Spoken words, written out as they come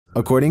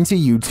According to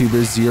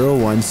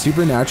YouTuber01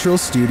 Supernatural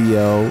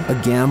Studio, a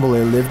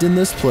gambler lived in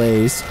this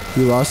place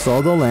who lost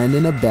all the land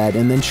in a bet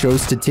and then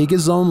chose to take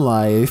his own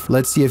life.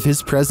 Let's see if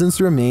his presence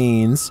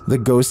remains. The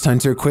ghost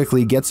hunter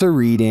quickly gets a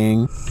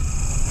reading.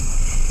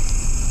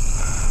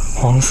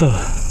 黄色，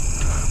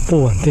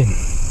不稳定。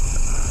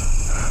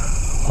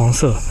黄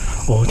色，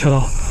我跳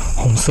到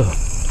红色。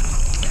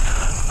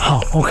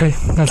好 ，OK，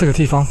 那这个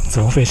地方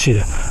怎么废弃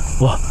的？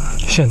我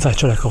现在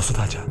就来告诉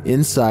大家。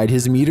Inside,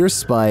 his meter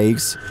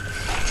spikes.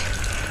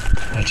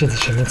 来镜子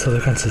前面测测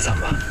看磁场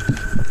吧。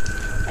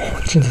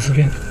哦，镜子这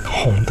边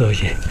红的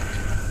耶。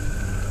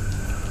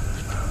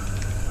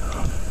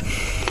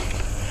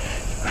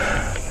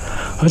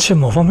而且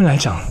某方面来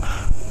讲，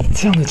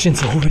这样的镜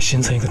子会不会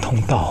形成一个通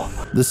道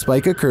？The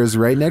spike occurs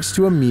right next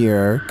to a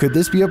mirror. Could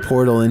this be a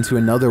portal into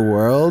another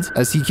world?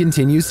 As he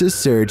continues his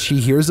search,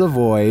 he hears a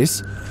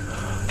voice.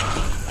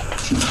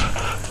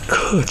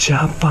 客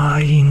家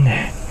八音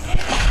哎。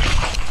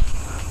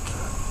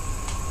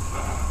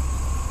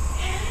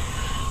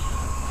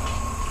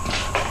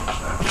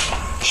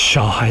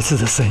小孩子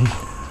的声音。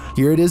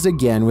Here it is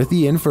again with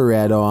the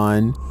infrared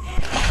on.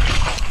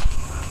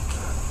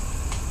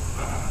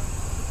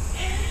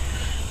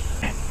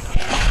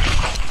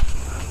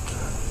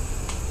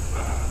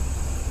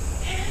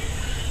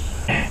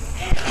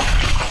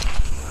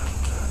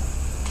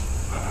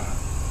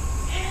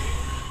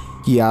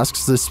 He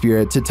asks the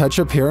spirit to touch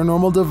a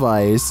paranormal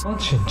device. 我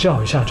请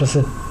教一下，就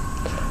是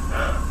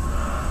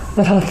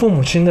那他的父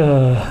母亲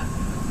的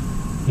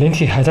灵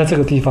体还在这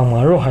个地方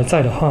吗？如果还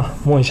在的话，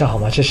摸一下好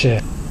吗？谢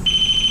谢。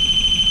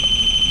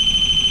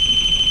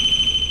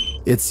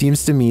It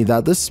seems to me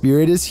that the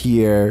spirit is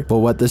here, but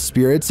what the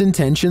spirit's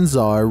intentions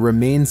are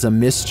remains a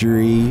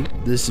mystery.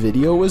 This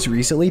video was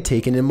recently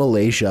taken in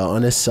Malaysia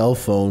on a cell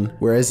phone.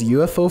 Whereas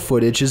UFO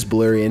footage is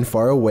blurry and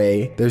far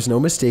away, there's no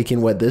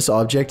mistaking what this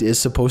object is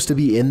supposed to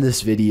be in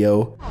this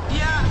video.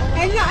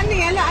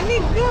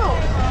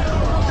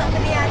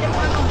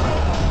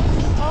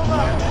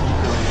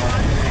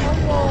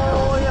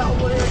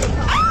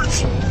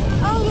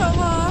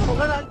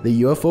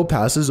 The UFO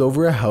passes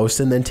over a house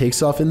and then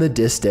takes off in the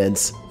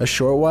distance. A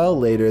short while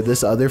later,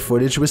 this other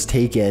footage was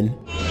taken.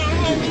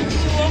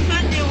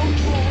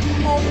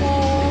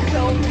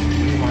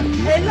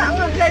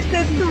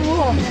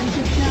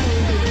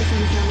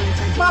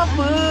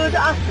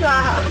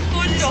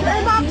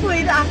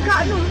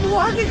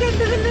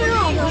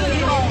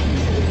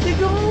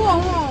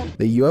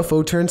 The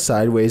UFO turns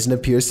sideways and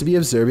appears to be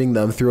observing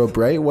them through a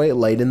bright white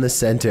light in the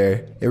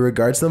center. It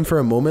regards them for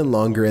a moment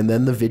longer and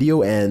then the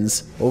video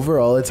ends.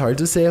 Overall, it's hard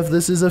to say if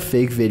this is a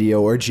fake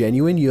video or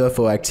genuine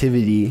UFO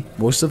activity.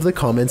 Most of the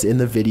comments in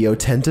the video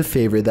tend to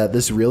favor that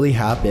this really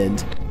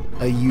happened.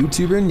 A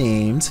YouTuber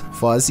named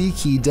Fauzi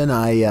Ki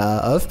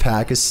Danaya of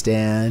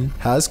Pakistan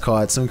has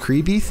caught some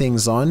creepy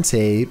things on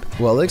tape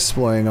while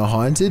exploring a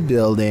haunted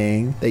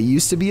building that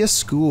used to be a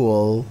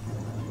school.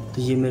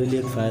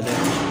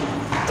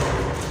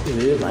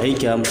 भाई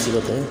क्या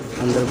मुसीबत है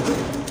अंदर।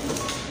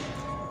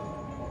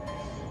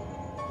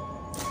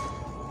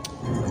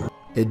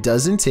 It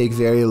doesn't take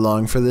very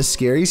long for the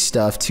scary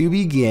stuff to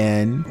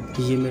begin.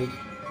 ये मैं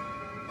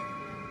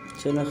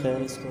चला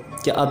खैर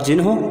इसको क्या आप जिन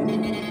हो?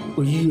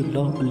 ओए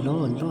ला ला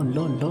ला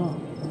ला ला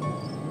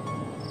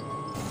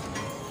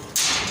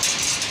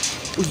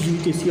ओए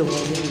कैसी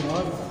आवाज़ है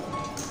यार?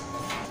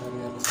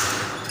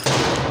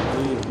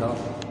 ओए ला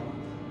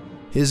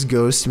His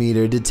ghost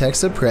meter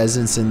detects a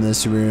presence in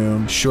this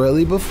room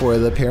shortly before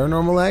the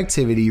paranormal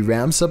activity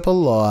ramps up a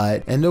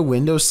lot and a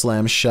window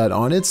slams shut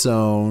on its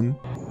own.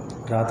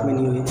 रात में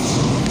नहीं हुई।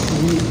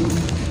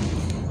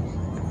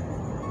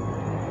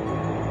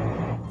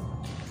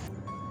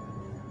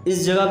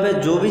 इस जगह पे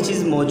जो भी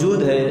चीज़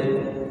मौजूद है,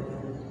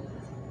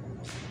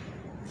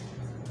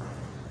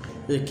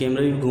 ये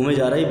कैमरा भी घूमे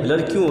जा रहा है,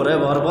 ब्लर क्यों हो रहा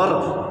है बार बार?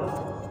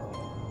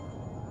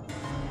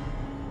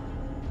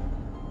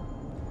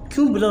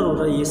 क्यों ब्लर हो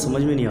रहा है ये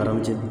समझ में नहीं आ रहा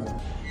मुझे।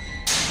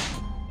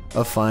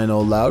 A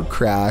final loud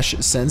crash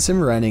sends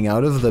him running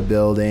out of the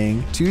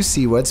building to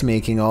see what's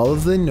making all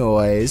of the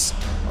noise.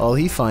 All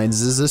he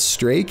finds is a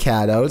stray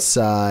cat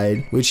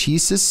outside, which he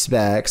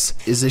suspects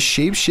is a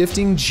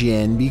shape-shifting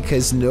jinn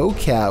because no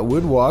cat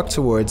would walk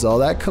towards all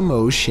that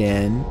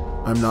commotion.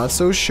 I'm not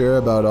so sure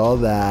about all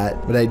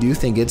that, but I do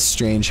think it's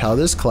strange how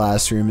this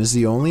classroom is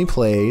the only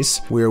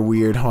place where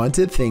weird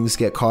haunted things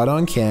get caught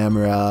on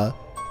camera.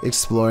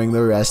 Exploring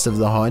the rest of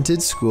the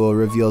haunted school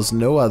reveals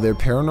no other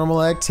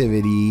paranormal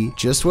activity,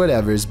 just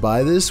whatever's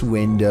by this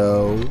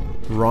window.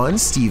 Ron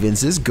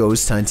Stevens is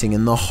ghost hunting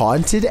in the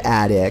haunted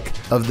attic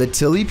of the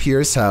Tilly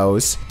Pierce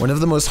house, one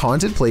of the most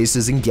haunted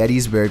places in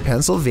Gettysburg,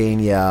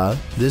 Pennsylvania.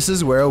 This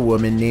is where a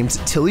woman named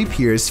Tilly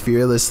Pierce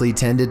fearlessly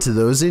tended to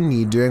those in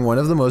need during one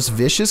of the most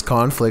vicious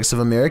conflicts of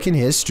American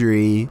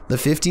history. The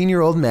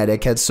 15-year-old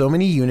medic had so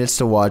many units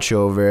to watch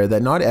over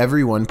that not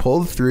everyone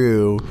pulled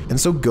through, and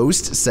so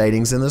ghost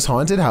sightings in this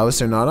haunted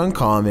house are not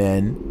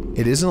uncommon.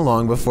 It isn't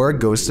long before a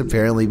ghost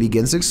apparently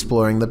begins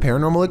exploring the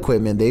paranormal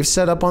equipment they've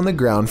set up on the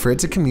ground for it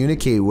to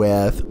communicate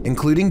with,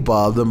 including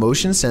Bob, the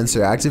motion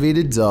sensor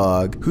activated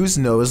dog, whose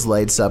nose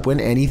lights up when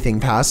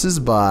anything passes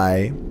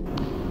by.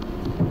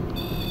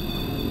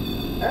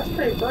 That's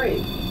pretty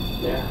bright.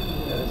 Yeah,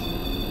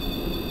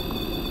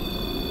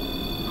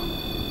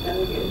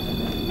 it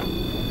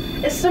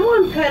is. Is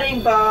someone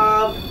petting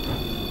Bob?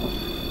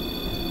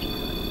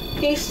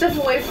 Can you step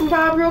away from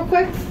Bob real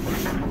quick?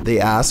 They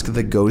ask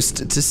the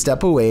ghost to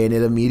step away and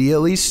it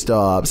immediately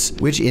stops,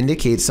 which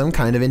indicates some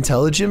kind of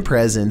intelligent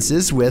presence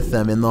is with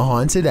them in the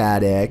haunted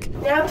attic.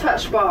 Now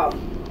touch Bob.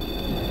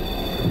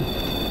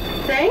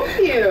 Thank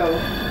you.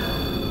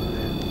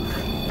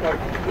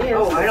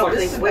 I don't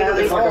think. Wait,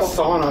 It's like a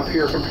sauna up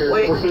here compared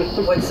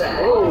to... What's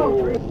that?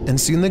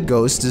 And soon the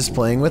ghost is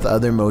playing with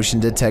other motion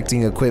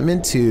detecting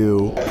equipment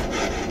too.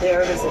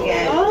 There it is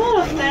again.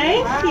 Oh,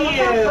 thank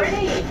you.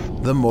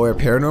 The more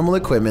paranormal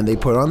equipment they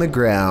put on the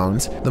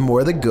ground, the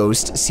more the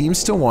ghost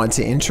seems to want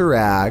to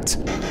interact.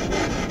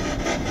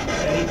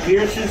 Any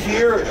Pierces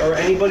here, or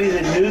anybody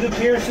that knew the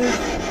Pierces?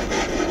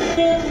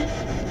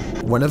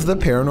 One of the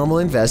paranormal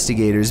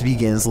investigators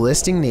begins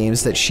listing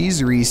names that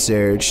she's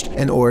researched,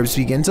 and orbs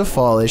begin to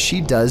fall as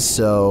she does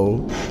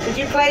so. Did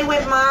you play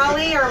with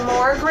Molly or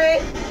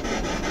Margaret?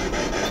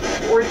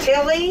 Or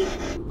Tilly?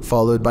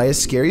 Followed by a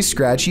scary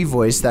scratchy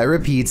voice that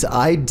repeats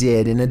 "I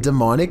did" in a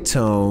demonic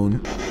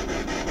tone.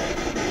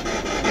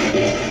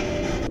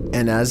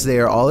 And as they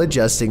are all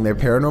adjusting their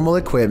paranormal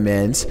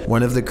equipment,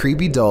 one of the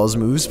creepy dolls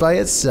moves by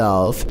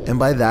itself, and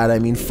by that I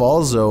mean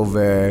falls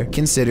over,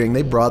 considering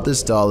they brought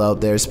this doll out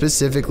there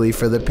specifically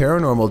for the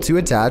paranormal to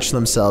attach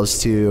themselves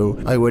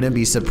to. I wouldn't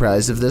be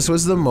surprised if this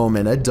was the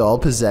moment a doll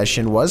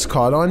possession was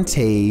caught on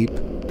tape.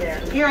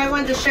 Here, I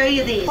wanted to show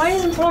you these. Why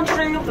isn't someone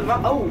turning up the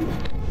volume?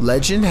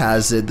 Legend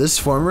has it this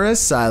former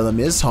asylum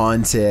is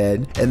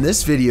haunted, and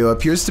this video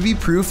appears to be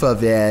proof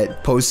of it,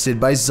 posted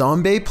by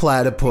Zombie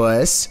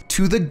Platypus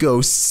to the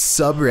Ghosts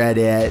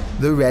subreddit.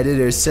 The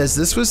Redditor says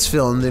this was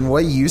filmed in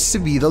what used to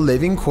be the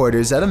living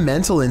quarters at a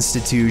mental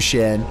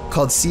institution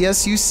called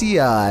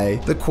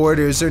CSUCI. The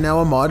quarters are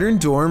now a modern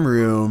dorm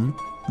room.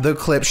 The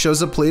clip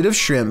shows a plate of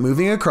shrimp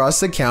moving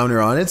across the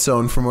counter on its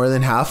own for more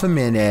than half a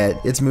minute.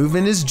 Its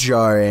movement is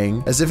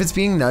jarring, as if it's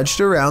being nudged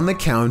around the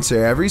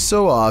counter every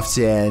so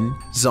often.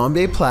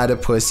 Zombie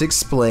Platypus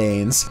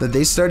explains that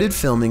they started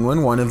filming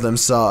when one of them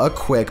saw a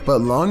quick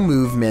but long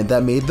movement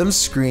that made them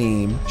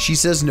scream. She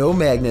says no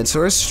magnets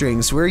or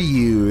strings were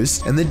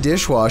used, and the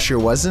dishwasher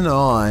wasn't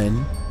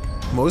on.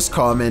 Most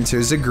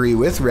commenters agree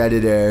with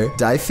Redditor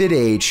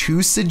DieFitH,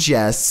 who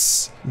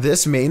suggests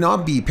this may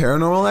not be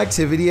paranormal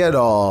activity at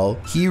all.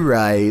 He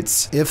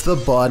writes, if the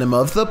bottom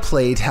of the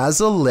plate has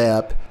a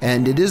lip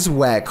and it is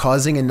wet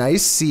causing a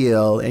nice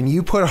seal, and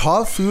you put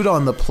hot food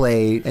on the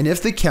plate, and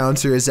if the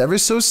counter is ever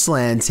so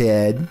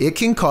slanted, it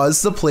can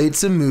cause the plate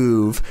to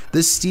move,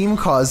 the steam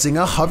causing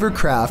a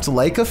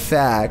hovercraft-like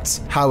effect.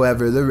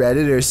 However, the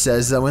Redditor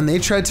says that when they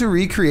tried to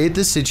recreate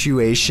the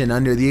situation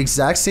under the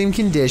exact same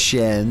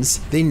conditions,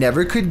 they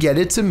never could get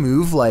it to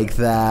move like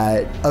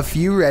that. A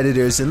few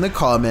Redditors in the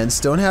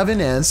comments don't have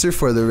an answer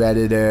for the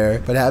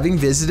Redditor, but having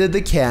visited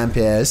the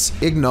campus,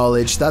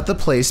 acknowledged that the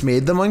place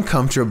made them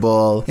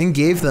uncomfortable and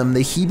gave them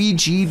the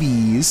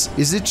heebie-jeebies.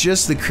 Is it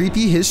just the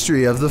creepy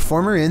history of the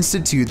former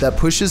institute that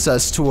pushes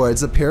us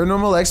towards a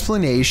paranormal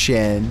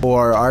explanation,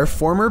 or are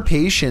former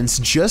patients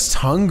just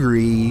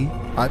hungry?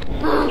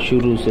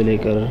 शुरू से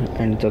लेकर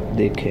and तक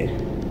देखे,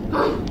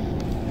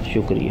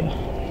 शुक्रिया।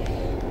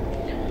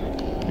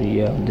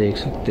 ये आप देख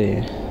सकते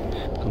हैं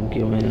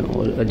धमकियों में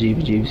और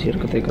अजीब सी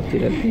हरकतें करती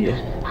रहती है,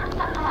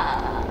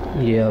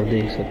 ये आप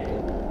देख सकते हैं।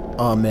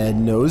 Ahmed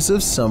knows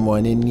of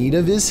someone in need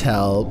of his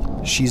help.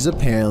 She's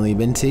apparently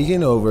been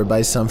taken over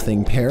by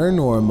something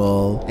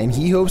paranormal, and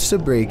he hopes to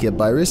break it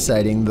by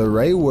reciting the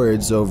right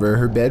words over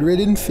her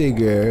bedridden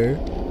figure.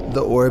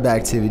 The orb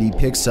activity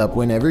picks up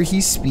whenever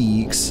he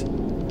speaks.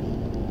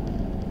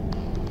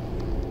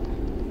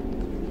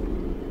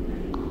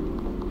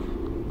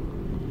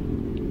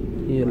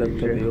 ये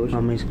लगता है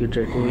हम इसकी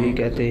वही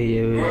कहते हैं,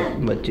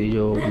 ये बच्ची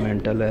जो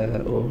मेंटल है,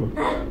 और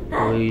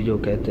वही जो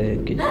कहते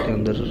हैं कि इसके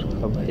अंदर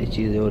हवाई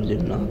चीज़ें और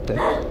जिन्नात है।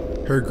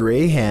 Her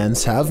gray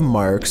hands have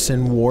marks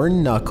and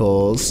worn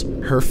knuckles.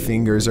 Her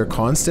fingers are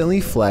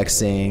constantly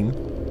flexing.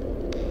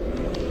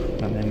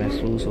 हमें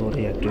महसूस हो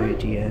रही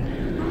एक्टिविटी है।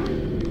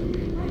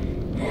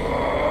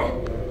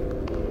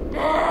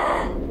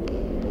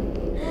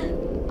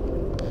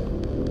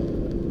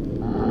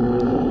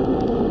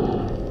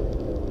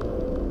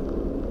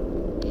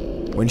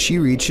 When she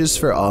reaches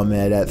for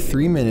Ahmed at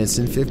 3 minutes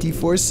and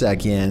 54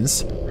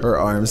 seconds, her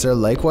arms are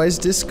likewise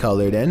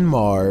discolored and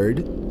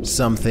marred.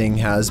 Something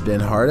has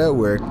been hard at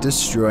work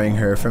destroying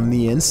her from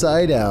the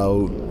inside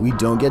out. We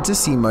don't get to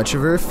see much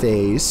of her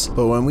face,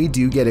 but when we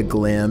do get a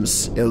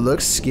glimpse, it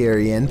looks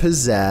scary and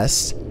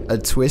possessed. A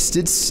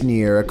twisted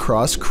sneer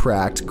across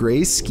cracked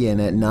gray skin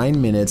at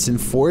 9 minutes and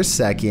 4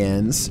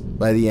 seconds.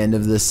 By the end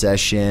of the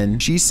session,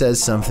 she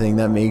says something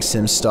that makes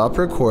him stop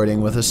recording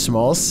with a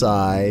small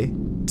sigh.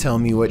 Tell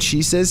me what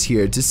she says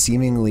here to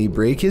seemingly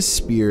break his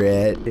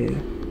spirit.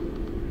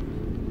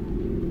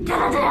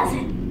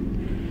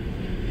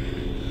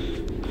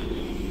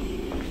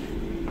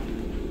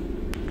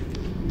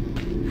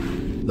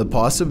 The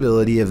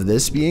possibility of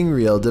this being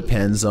real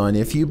depends on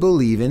if you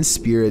believe in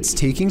spirits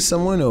taking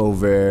someone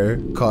over.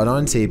 Caught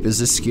on tape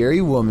is a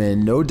scary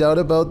woman, no doubt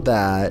about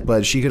that,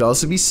 but she could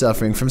also be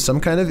suffering from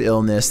some kind of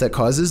illness that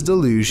causes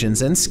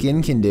delusions and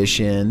skin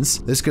conditions.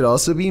 This could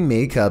also be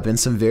makeup and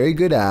some very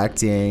good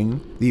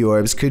acting. The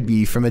orbs could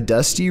be from a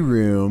dusty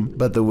room,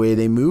 but the way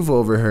they move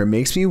over her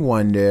makes me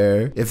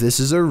wonder if this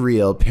is a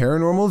real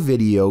paranormal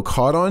video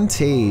caught on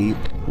tape.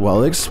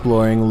 While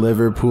exploring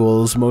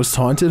Liverpool's most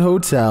haunted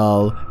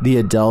hotel, the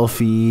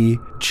Adelphi,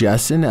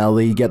 Jess and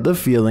Ellie get the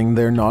feeling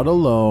they're not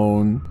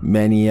alone.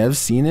 Many have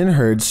seen and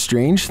heard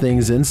strange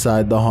things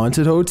inside the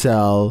haunted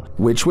hotel,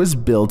 which was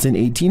built in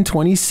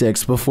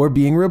 1826 before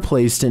being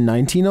replaced in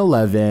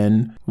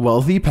 1911.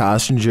 Wealthy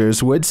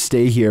passengers would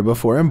stay here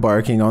before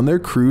embarking on their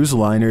cruise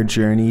liner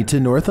journey to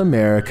North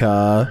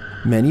America.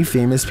 Many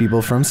famous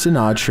people from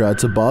Sinatra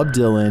to Bob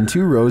Dylan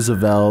to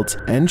Roosevelt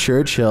and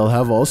Churchill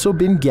have also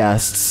been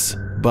guests.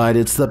 But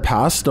it's the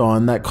passed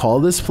on that call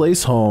this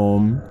place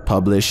home.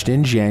 Published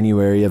in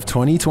January of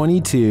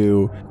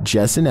 2022,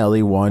 Jess and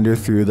Ellie wander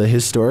through the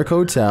historic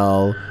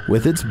hotel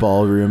with its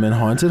ballroom and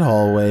haunted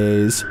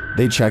hallways.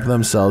 They check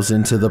themselves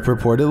into the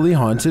purportedly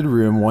haunted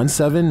room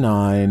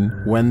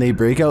 179. When they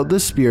break out the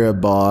spirit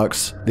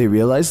box, they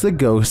realize the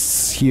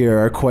ghosts here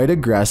are quite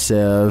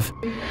aggressive.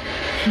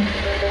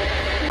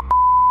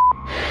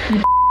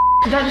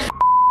 That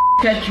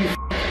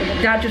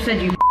just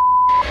said you.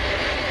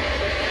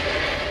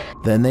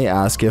 Then they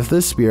ask if the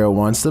spirit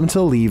wants them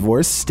to leave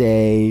or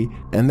stay,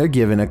 and they're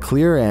given a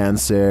clear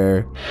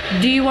answer.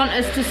 Do you want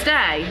us to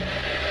stay?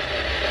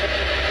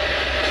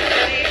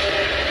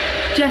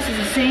 Jess is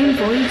the same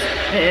voice.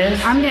 It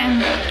is. I'm getting...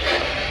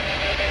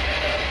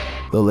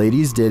 The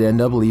ladies did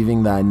end up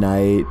leaving that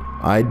night.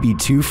 I'd be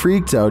too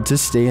freaked out to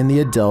stay in the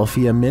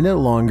Adelphi a minute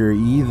longer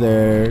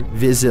either.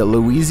 Visit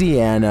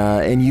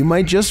Louisiana and you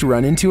might just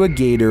run into a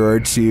gator or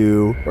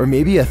two, or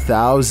maybe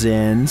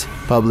 1,000.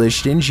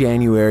 Published in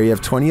January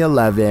of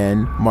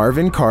 2011,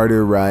 Marvin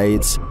Carter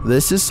writes,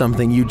 "This is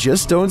something you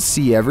just don't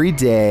see every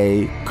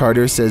day."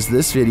 Carter says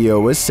this video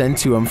was sent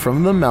to him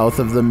from the mouth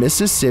of the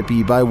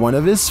Mississippi by one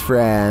of his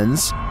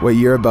friends. What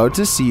you're about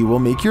to see will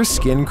make your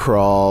skin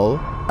crawl.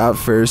 At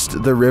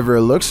first, the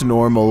river looks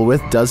normal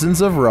with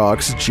dozens of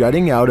rocks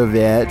jutting out of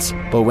it,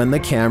 but when the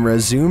camera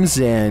zooms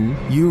in,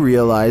 you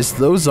realize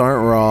those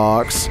aren't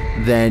rocks.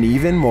 Then,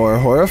 even more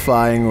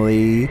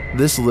horrifyingly,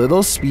 this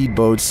little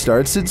speedboat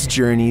starts its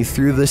journey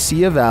through the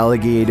sea of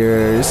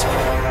alligators.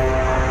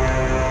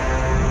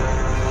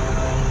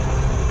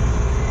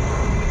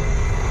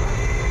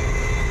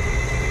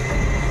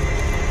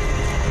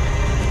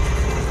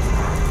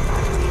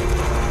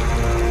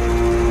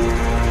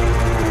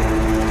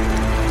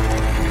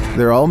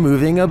 They're all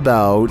moving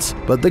about,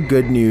 but the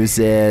good news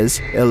is,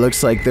 it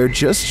looks like they're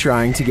just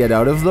trying to get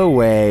out of the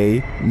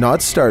way,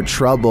 not start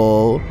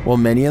trouble. While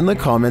many in the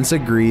comments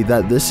agree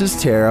that this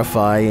is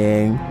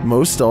terrifying,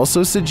 most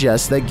also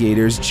suggest that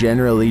gators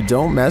generally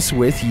don't mess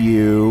with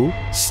you.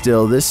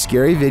 Still, this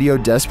scary video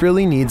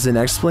desperately needs an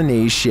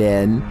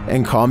explanation,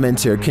 and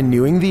commenter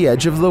Canoeing the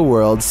Edge of the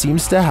World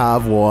seems to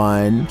have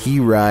one.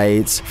 He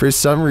writes, "For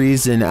some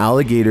reason,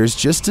 alligators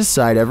just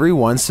decide every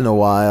once in a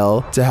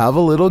while to have a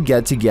little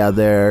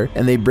get-together,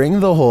 and they bring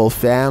the whole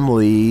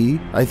family.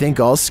 I think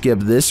I'll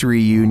skip this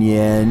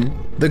reunion."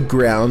 The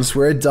grounds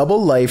where a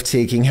double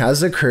life-taking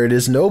has occurred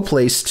is no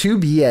place to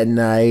be at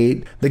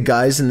night. The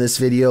guys in this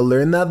video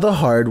learned that the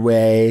hard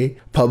way.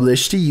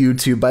 Published to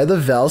YouTube by the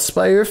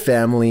Valspire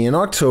family in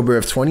October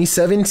of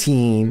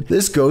 2017,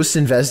 this ghost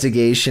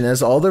investigation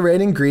has all the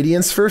right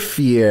ingredients for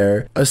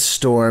fear: a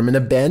storm, an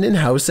abandoned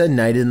house at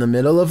night in the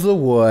middle of the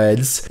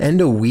woods,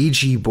 and a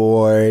Ouija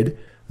board.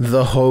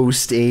 The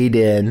host,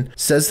 Aiden,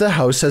 says the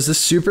house has a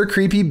super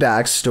creepy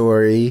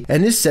backstory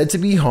and is said to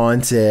be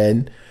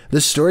haunted.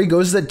 The story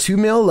goes that two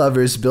male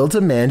lovers built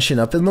a mansion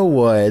up in the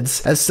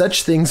woods. As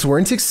such things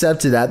weren't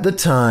accepted at the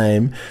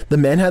time, the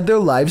men had their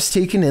lives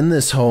taken in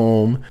this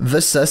home. The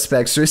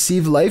suspects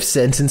received life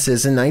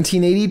sentences in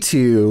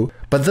 1982.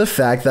 But the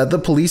fact that the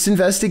police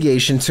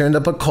investigation turned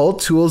up occult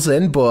tools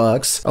and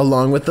books,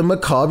 along with the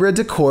macabre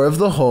decor of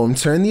the home,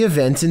 turned the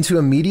event into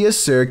a media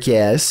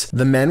circus.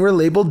 The men were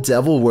labeled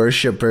devil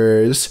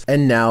worshippers.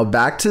 And now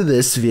back to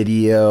this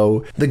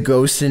video. The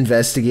ghost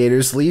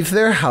investigators leave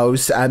their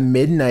house at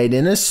midnight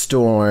in a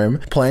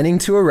storm, planning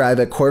to arrive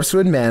at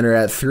Corpsewood Manor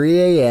at 3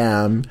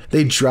 a.m.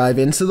 They drive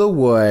into the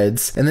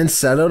woods and then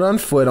set out on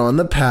foot on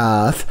the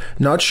path,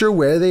 not sure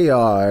where they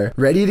are,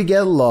 ready to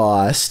get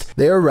lost.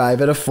 They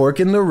arrive at a fork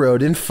in the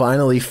road and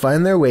finally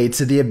find their way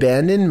to the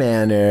abandoned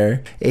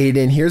manor.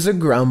 Aiden hears a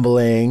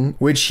grumbling,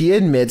 which he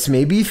admits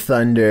may be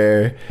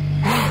thunder.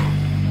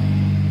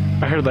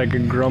 I heard like a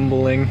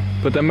grumbling,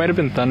 but that might have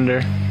been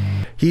thunder.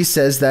 He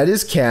says that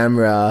his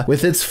camera,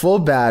 with its full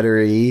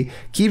battery,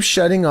 keeps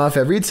shutting off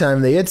every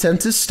time they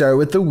attempt to start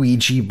with the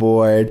Ouija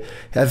board.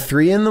 At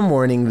 3 in the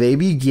morning, they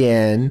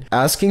begin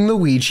asking the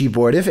Ouija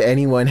board if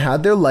anyone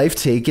had their life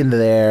taken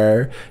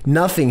there.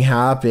 Nothing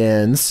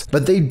happens,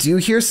 but they do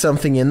hear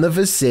something in the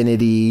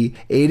vicinity.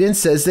 Aiden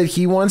says that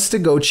he wants to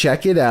go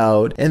check it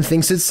out and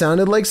thinks it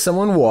sounded like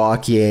someone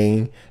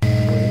walking.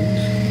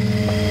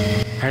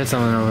 I heard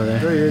someone over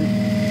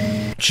there.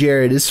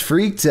 Jared is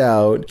freaked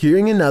out,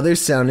 hearing another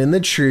sound in the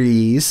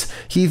trees.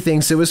 He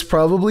thinks it was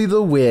probably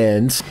the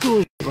wind.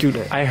 Dude,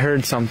 I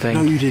heard something.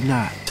 No, you did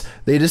not.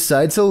 They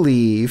decide to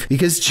leave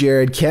because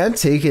Jared can't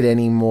take it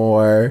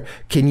anymore.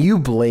 Can you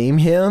blame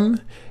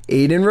him?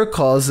 Aiden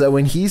recalls that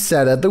when he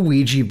sat at the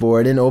Ouija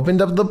board and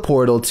opened up the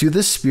portal to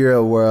the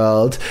spirit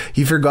world,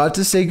 he forgot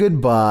to say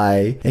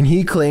goodbye, and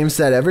he claims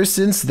that ever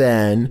since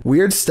then,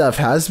 weird stuff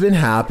has been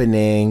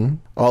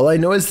happening. All I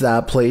know is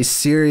that place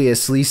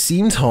seriously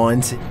seemed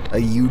haunted.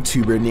 A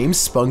YouTuber named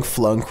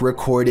Spunkflunk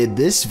recorded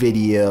this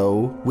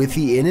video with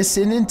the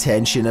innocent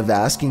intention of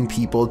asking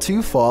people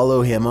to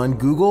follow him on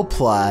Google+.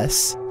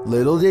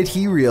 Little did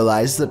he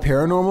realize the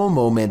paranormal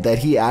moment that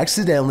he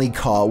accidentally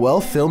caught while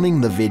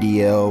filming the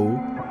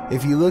video.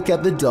 If you look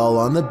at the doll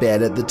on the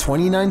bed at the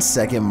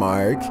 29-second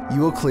mark, you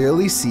will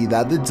clearly see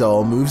that the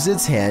doll moves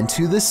its hand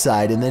to the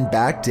side and then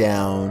back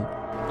down.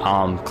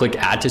 Click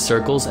add to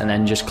circles and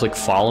then just click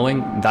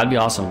following. That'd be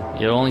awesome.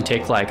 It'll only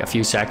take like a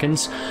few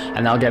seconds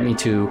and that'll get me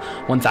to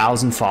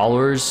 1,000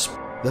 followers.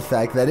 The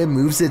fact that it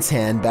moves its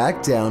hand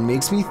back down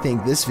makes me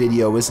think this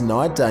video was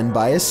not done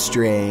by a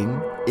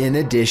string. In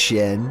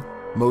addition,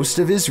 most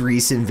of his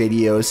recent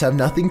videos have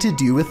nothing to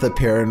do with the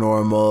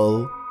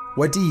paranormal.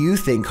 What do you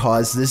think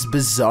caused this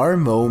bizarre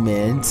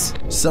moment?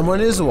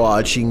 Someone is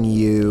watching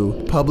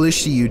you.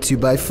 Published to YouTube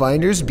by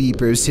Finders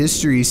Beepers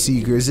History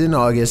Seekers in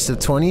August of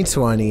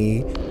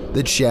 2020.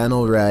 The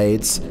channel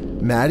writes,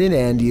 Matt and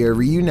Andy are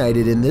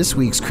reunited in this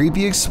week's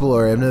creepy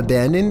explorer of an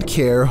abandoned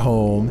care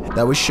home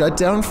that was shut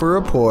down for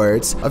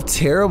reports of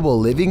terrible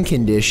living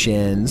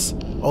conditions.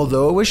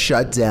 Although it was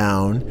shut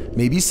down,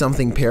 maybe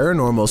something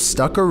paranormal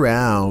stuck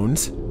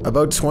around.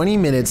 About 20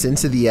 minutes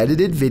into the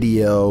edited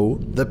video,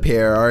 the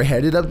pair are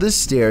headed up the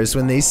stairs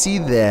when they see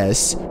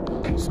this.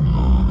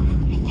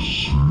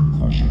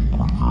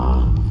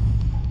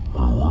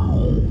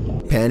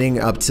 Panning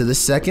up to the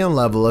second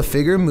level, a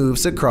figure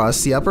moves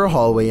across the upper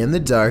hallway in the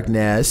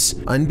darkness.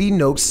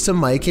 Unbeknownst to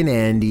Mike and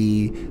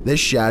Andy, the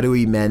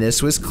shadowy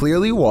menace was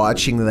clearly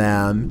watching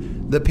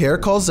them. The pair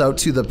calls out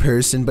to the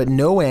person, but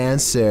no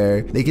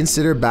answer. They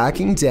consider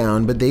backing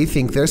down, but they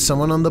think there's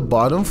someone on the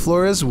bottom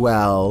floor as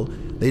well.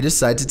 They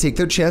decide to take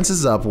their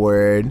chances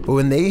upward, but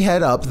when they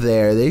head up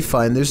there, they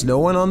find there's no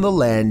one on the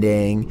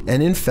landing,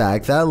 and in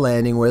fact, that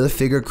landing where the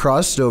figure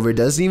crossed over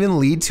doesn't even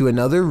lead to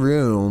another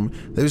room.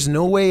 There's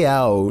no way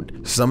out.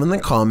 Some in the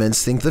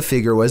comments think the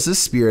figure was the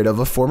spirit of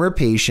a former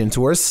patient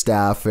or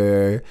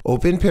staffer.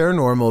 Open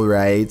Paranormal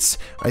writes,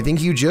 I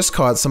think you just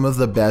caught some of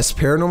the best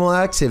paranormal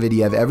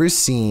activity I've ever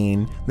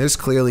seen. There's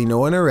clearly no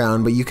one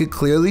around, but you could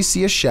clearly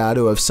see a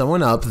shadow of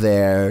someone up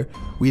there.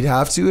 We'd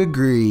have to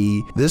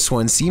agree, this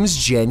one seems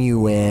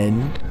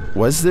genuine.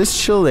 Was this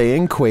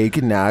Chilean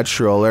quake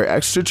natural or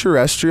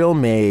extraterrestrial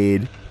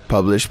made?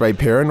 Published by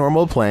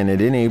Paranormal Planet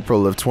in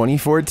April of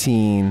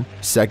 2014.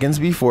 Seconds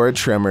before a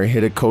tremor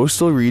hit a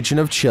coastal region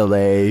of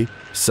Chile,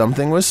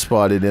 something was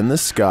spotted in the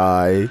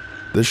sky.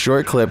 The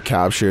short clip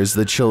captures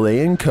the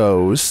Chilean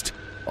coast.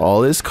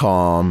 All is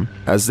calm.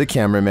 As the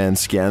cameraman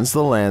scans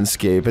the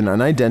landscape, an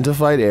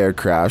unidentified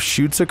aircraft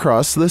shoots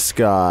across the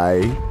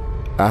sky.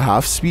 A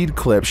half-speed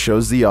clip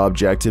shows the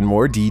object in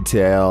more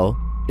detail.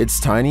 It's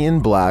tiny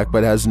and black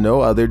but has no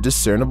other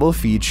discernible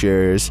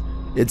features.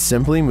 It's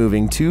simply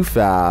moving too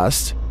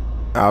fast.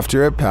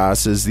 After it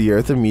passes, the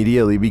earth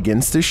immediately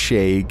begins to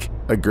shake.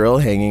 A girl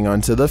hanging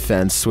onto the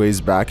fence sways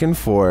back and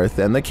forth,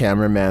 and the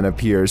cameraman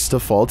appears to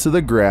fall to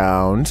the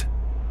ground.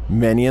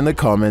 Many in the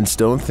comments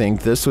don't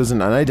think this was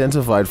an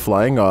unidentified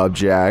flying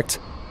object,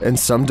 and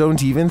some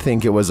don't even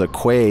think it was a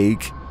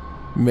quake.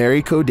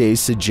 Mary Coday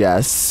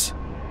suggests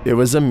it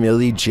was a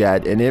Millie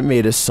jet and it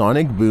made a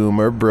sonic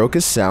boom or broke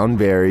a sound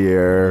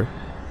barrier.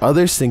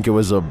 Others think it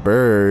was a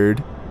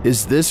bird.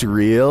 Is this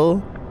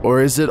real?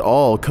 Or is it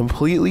all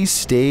completely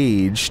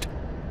staged?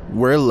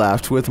 We're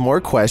left with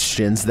more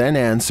questions than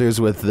answers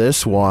with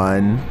this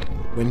one.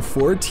 When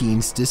 4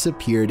 teens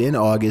disappeared in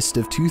August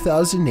of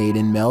 2008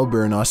 in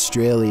Melbourne,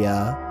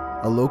 Australia,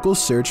 a local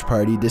search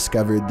party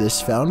discovered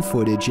this found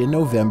footage in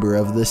November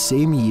of the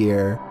same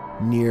year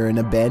near an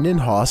abandoned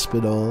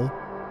hospital.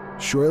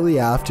 Shortly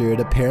after, it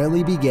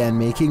apparently began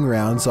making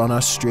rounds on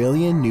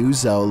Australian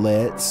news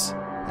outlets.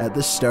 At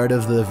the start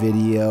of the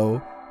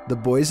video, the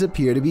boys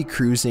appear to be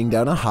cruising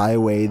down a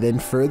highway, then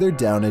further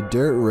down a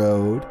dirt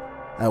road.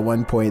 At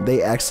one point,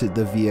 they exit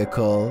the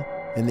vehicle,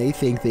 and they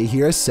think they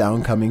hear a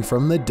sound coming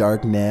from the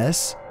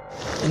darkness.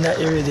 In that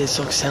area, there's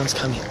sounds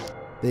coming.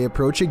 They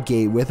approach a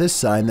gate with a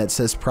sign that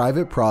says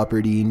private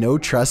property, no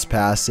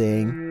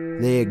trespassing.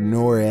 They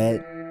ignore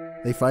it.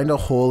 They find a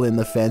hole in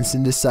the fence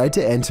and decide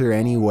to enter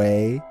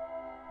anyway.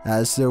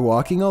 As they're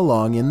walking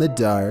along in the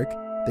dark,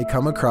 they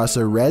come across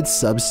a red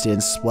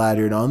substance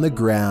splattered on the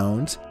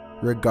ground.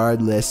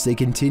 Regardless, they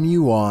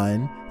continue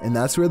on, and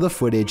that's where the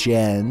footage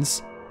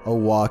ends. A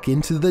walk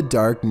into the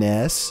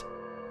darkness.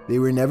 They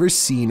were never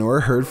seen or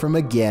heard from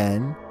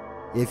again.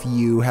 If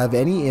you have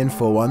any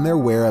info on their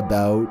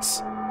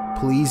whereabouts,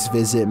 please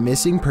visit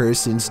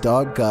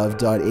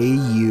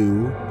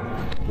missingpersons.gov.au.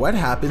 What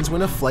happens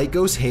when a flight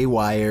goes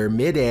haywire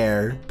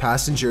mid-air?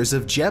 Passengers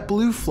of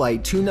JetBlue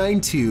Flight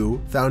 292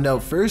 found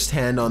out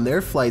firsthand on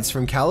their flights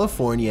from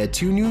California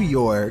to New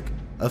York,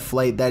 a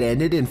flight that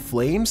ended in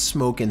flames,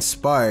 smoke, and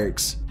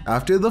sparks.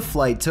 After the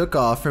flight took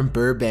off from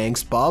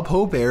Burbank's Bob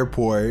Hope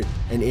Airport,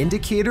 an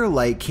indicator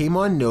light came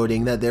on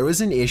noting that there was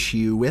an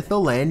issue with the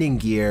landing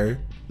gear.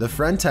 The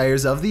front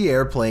tires of the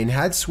airplane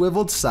had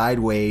swiveled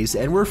sideways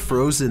and were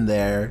frozen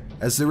there,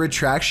 as the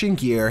retraction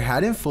gear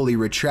hadn't fully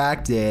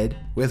retracted.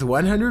 With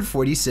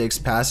 146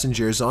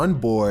 passengers on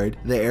board,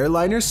 the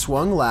airliner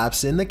swung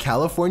laps in the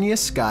California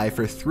sky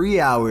for 3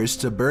 hours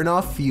to burn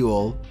off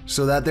fuel,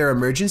 so that their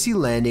emergency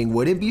landing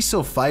wouldn't be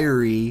so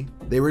fiery.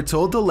 They were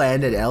told to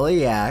land at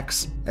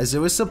LAX, as it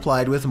was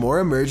supplied with more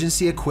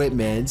emergency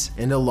equipment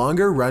and a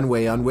longer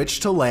runway on which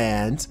to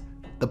land.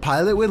 The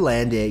pilot would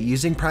land it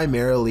using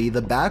primarily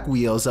the back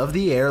wheels of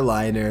the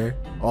airliner.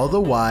 All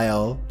the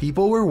while,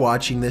 people were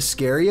watching this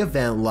scary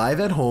event live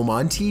at home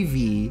on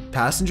TV.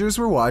 Passengers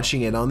were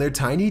watching it on their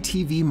tiny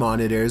TV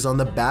monitors on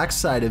the back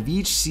side of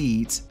each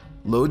seat.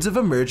 Loads of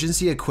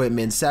emergency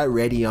equipment sat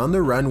ready on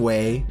the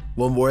runway,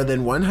 while more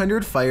than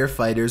 100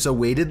 firefighters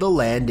awaited the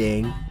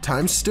landing.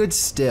 Time stood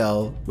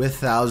still, with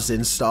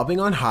thousands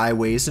stopping on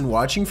highways and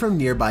watching from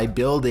nearby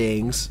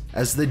buildings.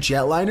 As the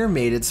jetliner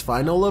made its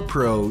final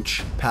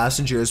approach,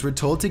 passengers were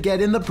told to get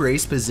in the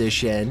brace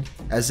position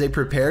as they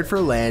prepared for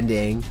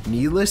landing.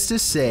 Needless to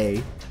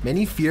say,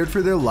 many feared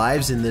for their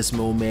lives in this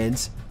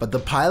moment, but the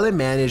pilot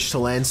managed to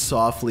land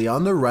softly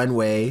on the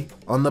runway,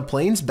 on the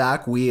plane's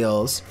back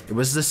wheels. It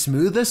was the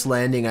smoothest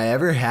landing I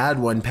ever had,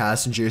 one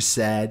passenger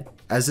said.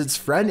 As its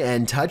front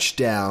end touched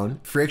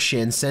down,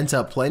 friction sent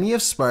up plenty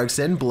of sparks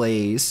and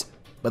blaze,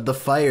 but the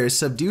fire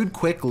subdued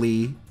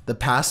quickly. The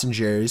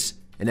passengers,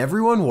 and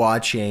everyone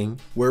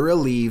watching, were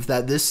relieved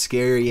that this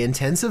scary,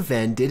 intense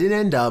event didn't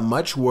end up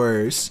much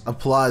worse.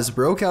 Applause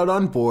broke out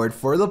on board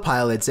for the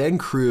pilots and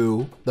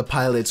crew. The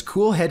pilot's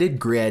cool-headed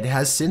grit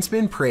has since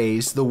been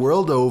praised the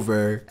world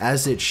over,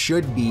 as it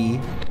should be.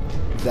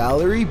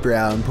 Valerie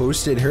Brown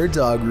posted her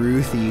dog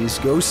Ruthie's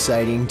ghost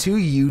sighting to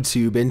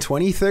YouTube in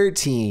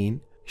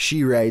 2013.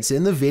 She writes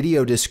in the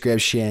video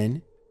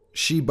description,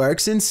 "She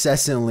barks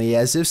incessantly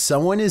as if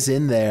someone is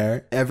in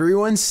there.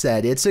 Everyone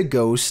said it's a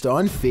ghost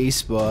on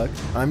Facebook.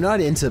 I'm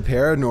not into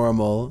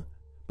paranormal,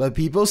 but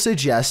people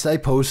suggest I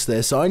post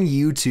this on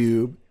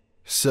YouTube.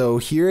 So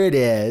here it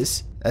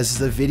is." As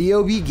the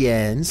video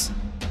begins,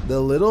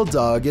 the little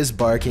dog is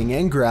barking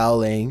and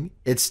growling,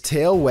 its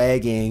tail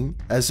wagging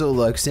as it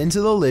looks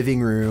into the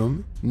living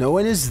room. No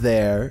one is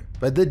there,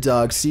 but the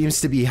dog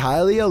seems to be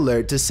highly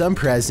alert to some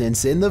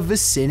presence in the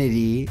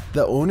vicinity.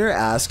 The owner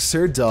asks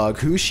her dog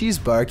who she's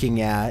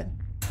barking at,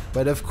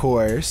 but of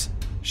course,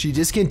 she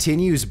just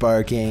continues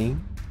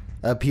barking,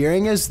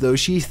 appearing as though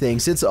she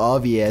thinks it's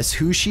obvious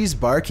who she's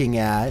barking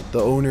at.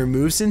 The owner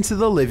moves into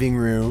the living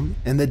room,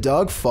 and the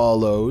dog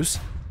follows,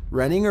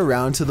 running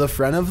around to the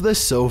front of the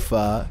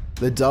sofa.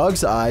 The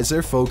dog's eyes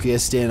are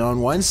focused in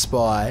on one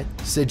spot,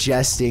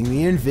 suggesting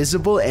the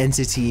invisible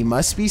entity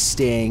must be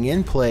staying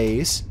in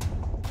place.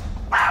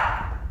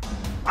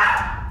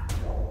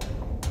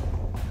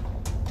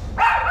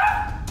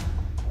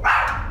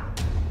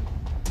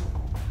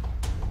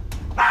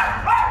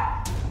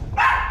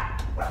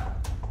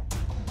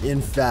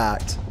 In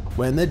fact,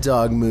 when the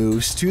dog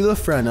moves to the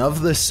front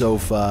of the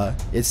sofa,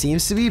 it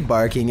seems to be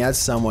barking at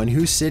someone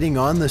who's sitting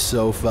on the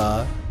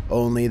sofa.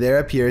 Only there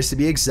appears to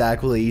be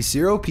exactly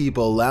 0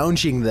 people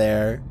lounging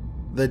there.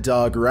 The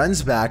dog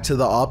runs back to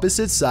the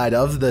opposite side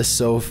of the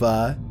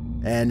sofa,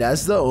 and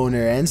as the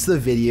owner ends the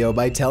video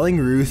by telling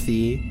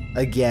Ruthie,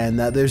 again,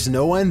 that there's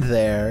no one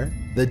there,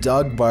 the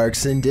dog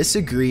barks in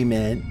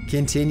disagreement,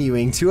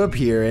 continuing to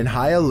appear in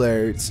high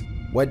alert.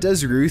 What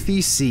does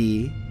Ruthie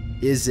see?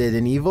 Is it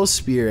an evil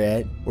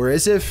spirit, or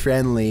is it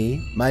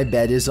friendly? My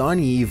bet is on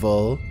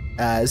evil,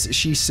 as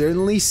she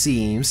certainly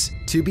seems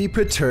to be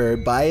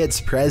perturbed by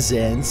its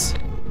presence.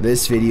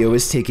 This video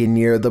was taken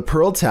near the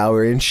Pearl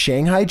Tower in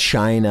Shanghai,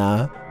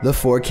 China. The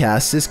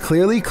forecast is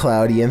clearly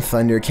cloudy and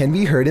thunder can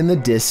be heard in the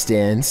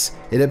distance.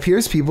 It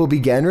appears people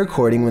began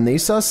recording when they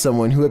saw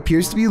someone who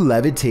appears to be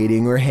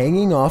levitating or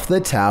hanging off the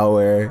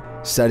tower.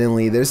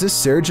 Suddenly, there's a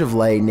surge of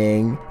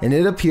lightning, and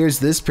it appears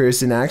this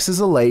person acts as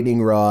a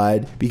lightning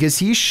rod because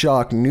he's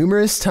shocked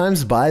numerous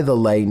times by the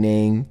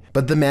lightning.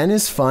 But the man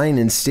is fine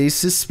and stays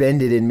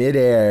suspended in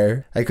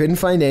midair. I couldn't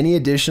find any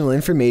additional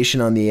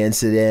information on the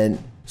incident,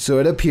 so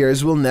it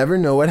appears we'll never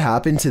know what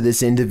happened to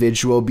this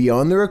individual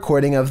beyond the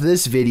recording of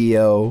this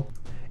video.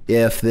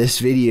 if this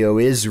video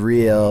is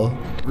real.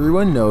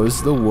 Everyone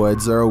knows the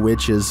woods are a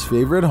witch's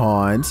favorite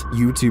haunt.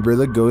 YouTuber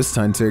The Ghost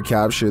Hunter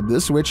captured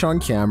this witch on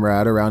camera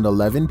at around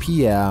 11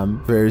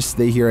 p.m. First,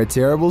 they hear a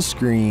terrible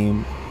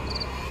scream.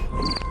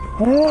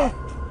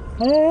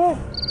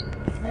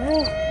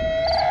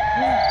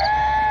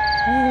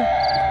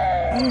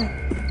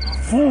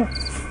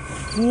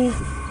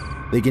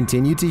 They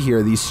continue to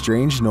hear these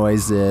strange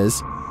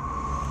noises.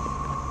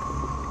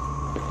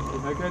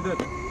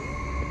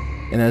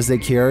 And as they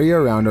carry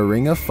around a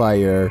ring of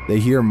fire, they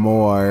hear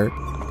more.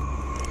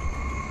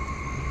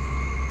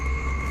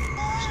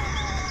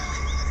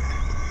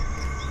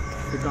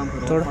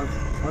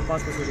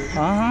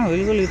 हाँ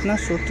बिल्कुल इतना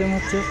सोचते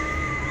मत चल।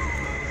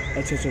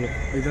 अच्छा चलो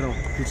इधर आओ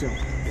पीछे आओ।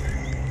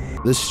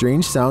 The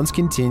strange sounds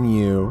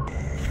continue.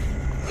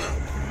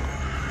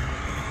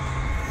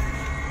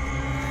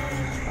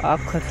 आग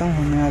खत्म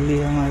होने वाली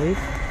है हमारी,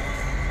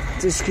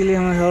 तो इसके लिए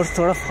हमें और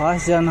थोड़ा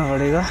फास्ट जाना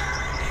पड़ेगा।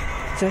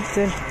 चल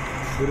चल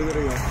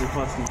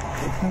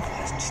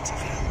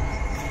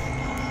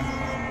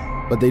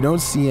But they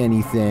don't see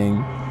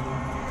anything.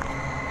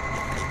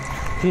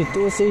 ये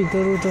तो से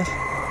इधर उधर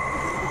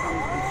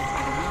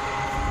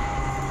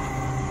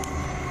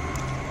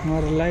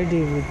हमारा लाइट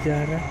ही बुझ जा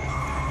रहा है।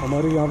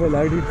 हमारे यहाँ पे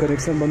लाइट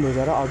कनेक्शन बंद हो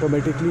जा रहा है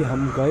ऑटोमेटिकली।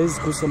 हम गाइस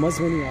कुछ समझ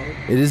में नहीं आ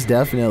रहा। It is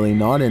definitely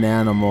not an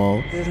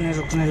animal.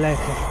 रुकने लायक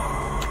है।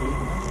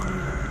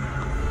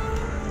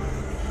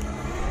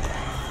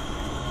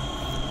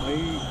 भाई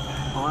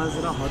आज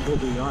जरा हद हो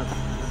गई यार।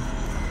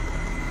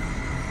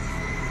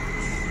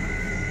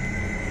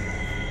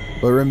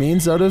 But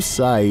remains out of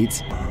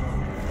sight.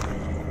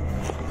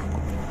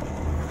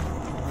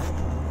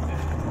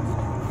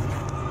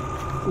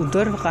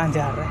 उधर कहाँ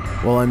जा रहा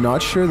है? Well, I'm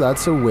not sure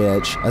that's a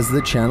witch. As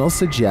the channel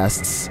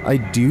suggests, I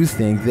do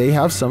think they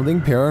have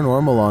something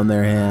paranormal on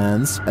their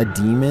hands. A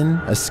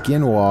demon, a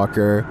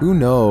skinwalker, who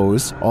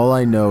knows? All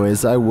I know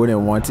is I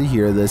wouldn't want to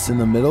hear this in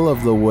the middle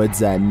of the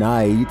woods at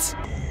night.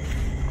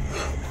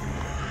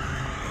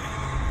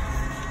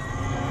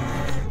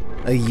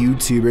 A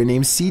YouTuber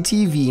named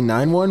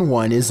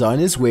CTV911 is on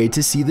his way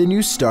to see the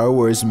new Star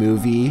Wars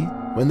movie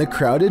when the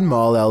crowded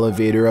mall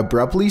elevator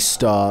abruptly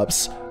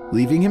stops,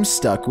 leaving him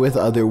stuck with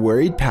other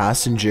worried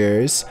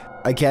passengers.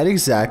 I can't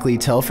exactly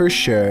tell for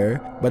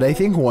sure, but I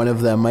think one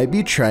of them might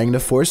be trying to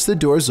force the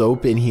doors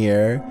open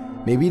here,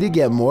 maybe to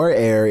get more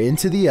air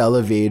into the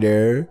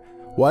elevator.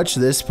 Watch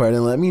this part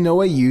and let me know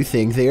what you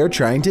think they are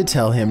trying to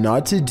tell him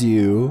not to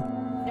do.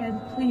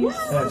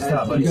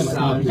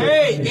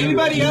 Hey,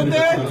 anybody up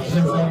there?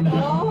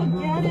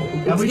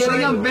 It's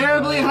getting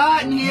unbearably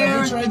hot in here.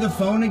 Have you tried the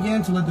phone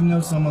again to let them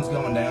know someone's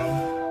going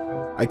down?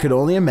 I could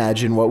only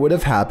imagine what would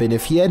have happened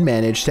if he had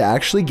managed to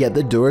actually get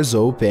the doors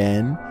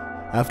open.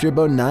 After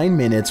about 9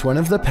 minutes, one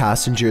of the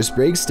passengers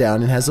breaks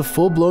down and has a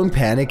full-blown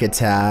panic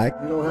attack.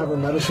 You don't have a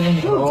medicine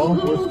at all?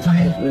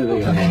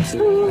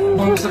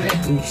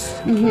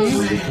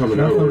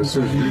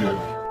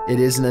 It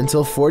isn't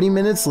until 40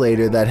 minutes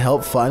later that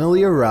help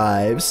finally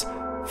arrives.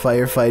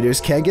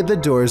 Firefighters can't get the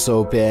doors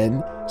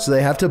open, so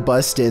they have to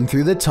bust in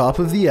through the top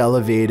of the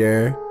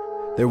elevator.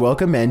 Their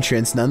welcome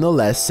entrance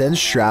nonetheless sends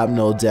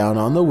shrapnel down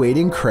on the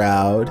waiting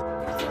crowd.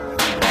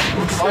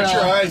 Watch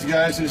your eyes,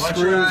 guys. There's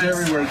screws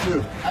everywhere,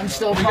 too. I'm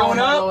still going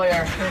up.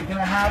 Hey, can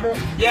I have it?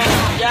 Yeah,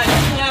 you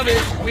can have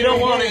it. We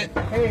don't want it.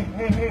 Hey,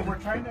 we're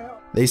trying to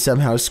help. They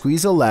somehow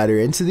squeeze a ladder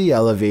into the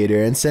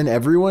elevator and send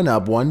everyone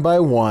up one by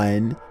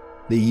one.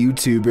 The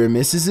YouTuber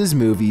misses his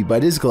movie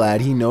but is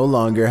glad he no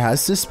longer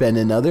has to spend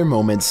another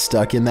moment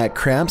stuck in that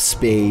cramped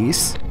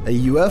space. A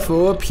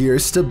UFO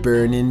appears to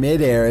burn in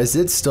midair as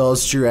it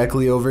stalls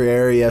directly over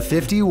Area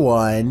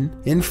 51,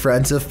 in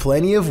front of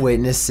plenty of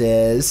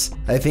witnesses.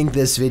 I think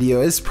this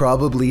video is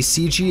probably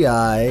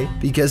CGI,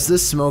 because the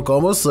smoke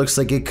almost looks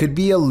like it could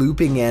be a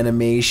looping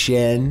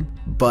animation.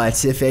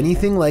 But if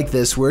anything like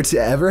this were to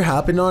ever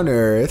happen on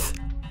Earth,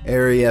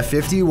 Area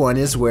 51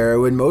 is where it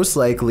would most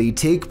likely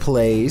take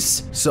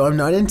place, so I'm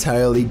not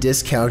entirely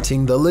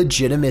discounting the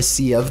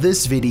legitimacy of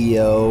this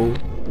video.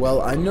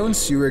 While unknown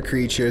sewer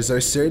creatures are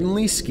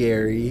certainly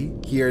scary,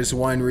 here's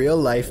one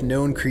real-life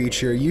known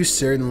creature you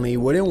certainly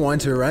wouldn't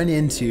want to run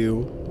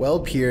into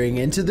while peering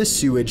into the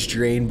sewage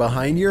drain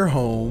behind your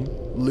home.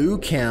 Lou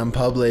Cam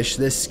published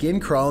this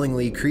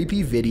skin-crawlingly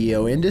creepy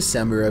video in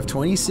December of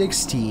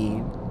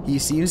 2016. He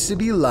seems to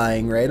be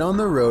lying right on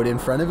the road in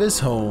front of his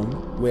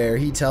home, where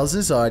he tells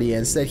his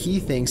audience that he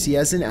thinks he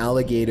has an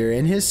alligator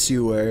in his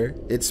sewer.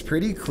 It's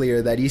pretty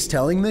clear that he's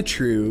telling the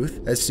truth.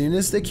 As soon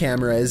as the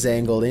camera is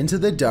angled into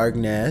the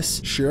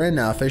darkness, sure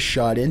enough, a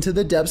shot into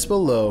the depths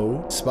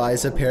below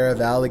spies a pair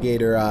of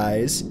alligator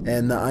eyes,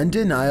 and the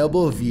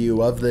undeniable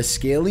view of the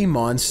scaly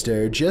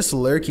monster just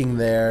lurking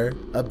there,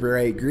 a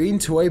bright green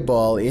toy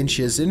ball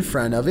inches in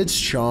front of its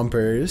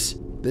chompers.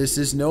 This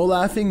is no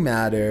laughing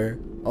matter,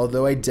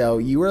 although I doubt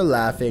you were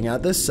laughing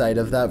at the sight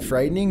of that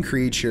frightening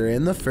creature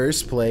in the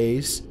first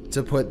place.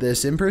 To put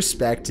this in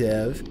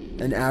perspective,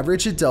 an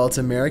average adult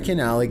American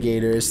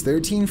alligator is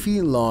 13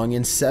 feet long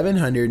and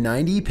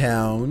 790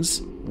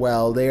 pounds.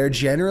 While they are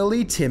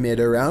generally timid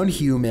around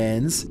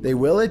humans, they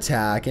will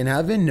attack and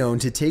have been known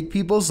to take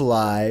people's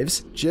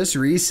lives. Just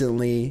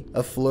recently,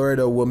 a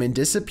Florida woman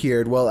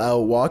disappeared while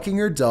out walking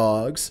her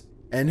dogs,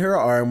 and her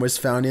arm was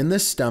found in the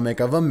stomach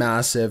of a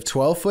massive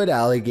 12-foot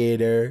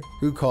alligator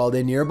who called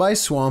a nearby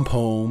swamp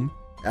home.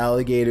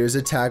 Alligators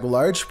attack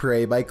large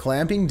prey by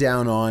clamping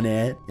down on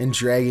it and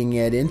dragging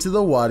it into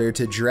the water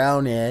to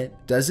drown it.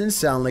 Doesn't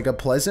sound like a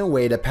pleasant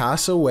way to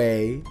pass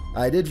away.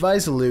 I'd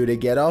advise Lou to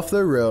get off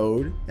the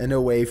road and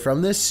away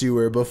from the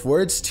sewer before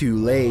it's too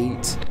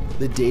late.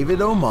 The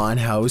David Oman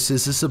house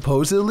is a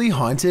supposedly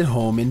haunted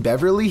home in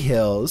Beverly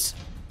Hills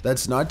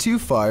that's not too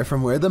far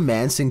from where the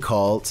Manson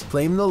cult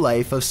claimed the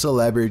life of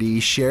celebrity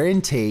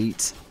Sharon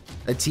Tate.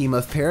 A team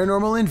of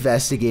paranormal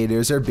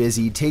investigators are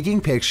busy taking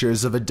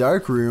pictures of a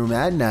dark room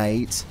at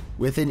night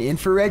with an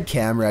infrared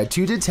camera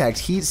to detect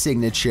heat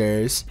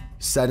signatures.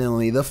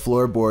 Suddenly, the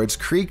floorboards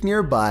creak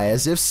nearby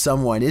as if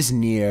someone is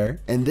near,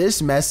 and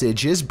this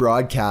message is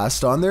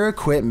broadcast on their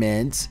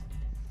equipment.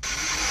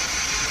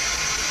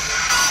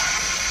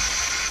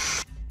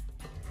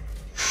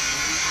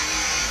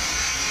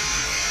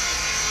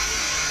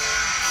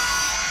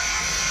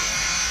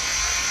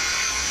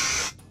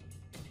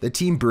 The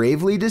team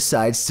bravely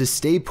decides to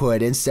stay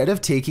put instead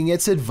of taking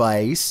its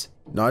advice.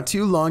 Not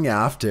too long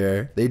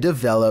after, they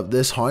develop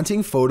this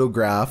haunting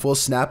photograph while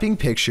snapping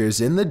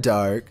pictures in the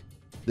dark.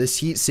 This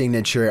heat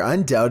signature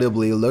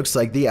undoubtedly looks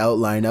like the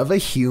outline of a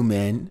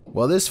human.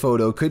 While this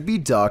photo could be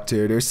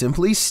doctored or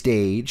simply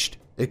staged,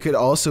 it could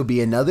also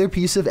be another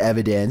piece of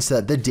evidence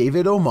that the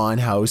David Oman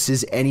house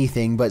is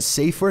anything but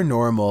safe or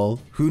normal.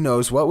 Who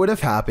knows what would have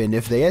happened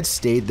if they had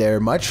stayed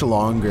there much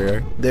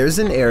longer. There's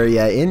an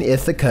area in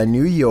Ithaca,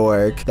 New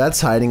York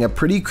that's hiding a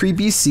pretty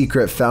creepy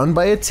secret found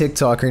by a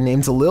TikToker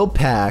named Lil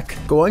Peck.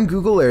 Go on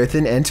Google Earth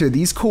and enter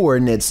these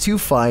coordinates to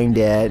find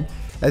it.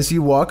 As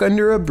you walk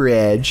under a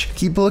bridge,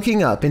 keep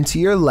looking up and to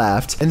your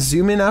left and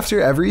zoom in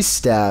after every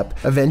step.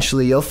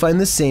 Eventually, you'll find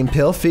the same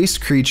pale-faced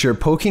creature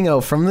poking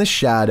out from the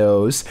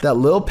shadows that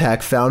Lil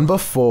Peck found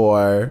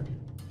before.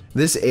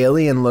 This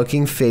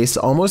alien-looking face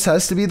almost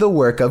has to be the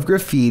work of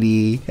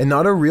graffiti and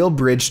not a real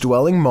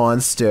bridge-dwelling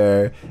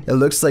monster. It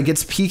looks like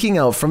it's peeking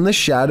out from the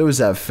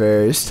shadows at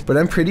first, but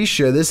I'm pretty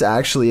sure this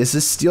actually is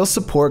a steel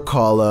support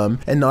column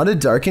and not a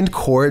darkened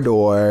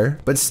corridor.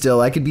 But still,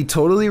 I could be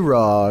totally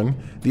wrong.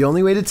 The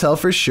only way to tell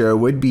for sure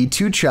would be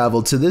to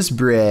travel to this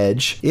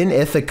bridge in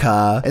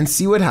Ithaca and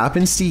see what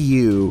happens to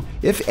you,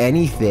 if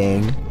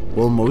anything.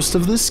 While most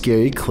of the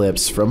scary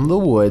clips from the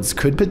woods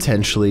could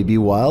potentially be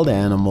wild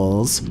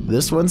animals,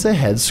 this one's a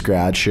head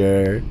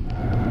scratcher.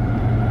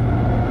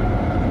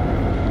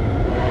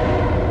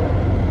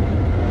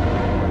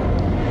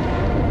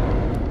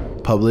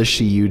 Published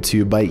to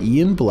YouTube by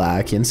Ian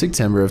Black in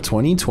September of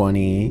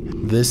 2020.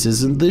 This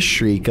isn't the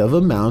shriek of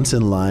a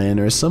mountain lion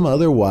or some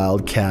other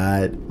wild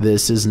cat.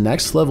 This is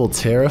next level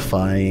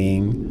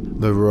terrifying.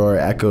 The roar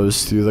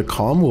echoes through the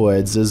calm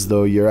woods as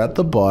though you're at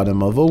the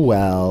bottom of a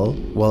well.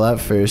 While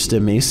at first it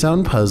may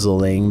sound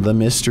puzzling, the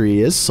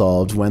mystery is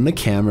solved when the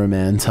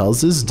cameraman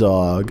tells his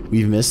dog,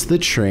 "We've missed the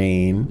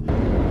train."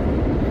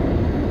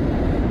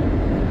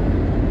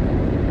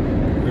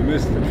 We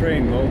missed the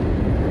train, Mo.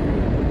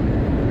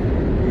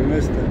 We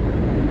missed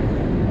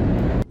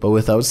it. But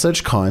without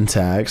such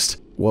context,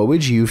 what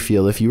would you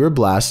feel if you were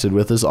blasted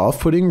with this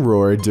off-putting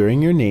roar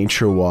during your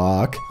nature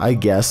walk? I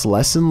guess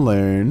lesson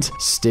learned,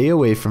 stay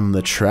away from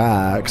the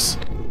tracks.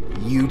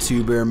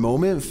 YouTuber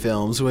Moment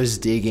Films was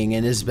digging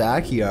in his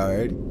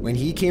backyard when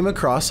he came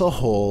across a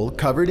hole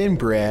covered in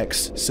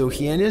bricks, so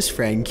he and his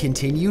friend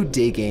continued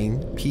digging.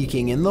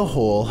 Peeking in the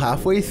hole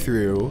halfway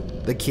through,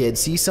 the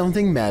kids see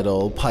something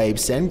metal,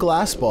 pipes, and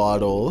glass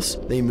bottles.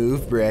 They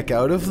move brick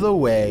out of the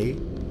way.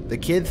 The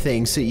kid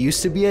thinks it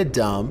used to be a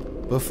dump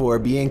before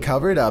being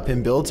covered up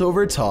and built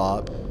over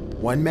top.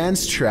 One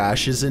man's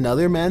trash is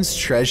another man's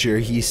treasure,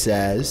 he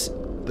says.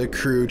 The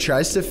crew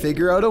tries to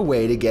figure out a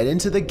way to get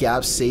into the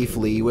gap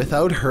safely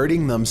without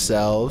hurting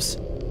themselves.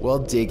 While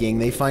digging,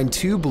 they find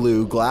two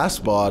blue glass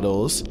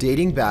bottles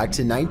dating back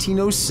to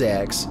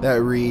 1906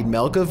 that read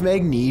 "Milk of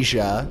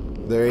Magnesia."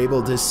 They're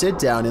able to sit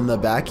down in the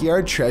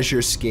backyard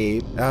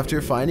treasurescape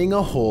after finding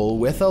a hole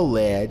with a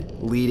lid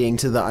leading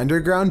to the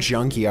underground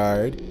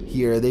junkyard.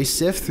 Here they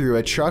sift through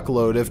a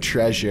truckload of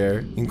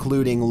treasure,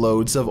 including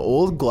loads of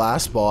old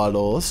glass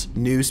bottles,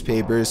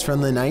 newspapers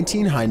from the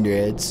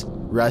 1900s,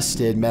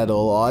 rusted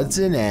metal odds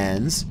and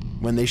ends.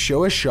 When they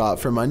show a shot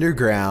from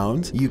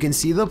underground, you can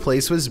see the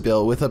place was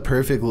built with a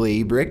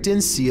perfectly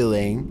bricked-in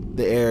ceiling.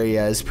 The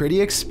area is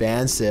pretty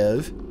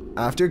expansive.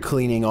 After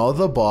cleaning all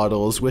the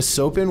bottles with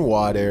soap and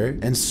water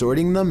and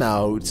sorting them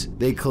out,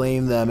 they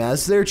claim them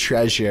as their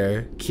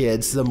treasure.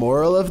 Kids, the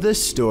moral of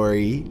this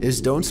story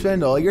is don't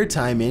spend all your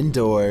time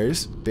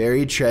indoors.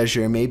 Buried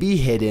treasure may be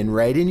hidden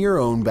right in your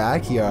own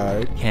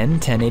backyard. Ken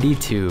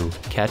 1082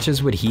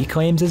 catches what he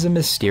claims is a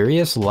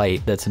mysterious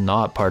light that's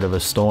not part of a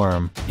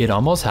storm. It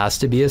almost has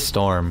to be a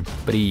storm,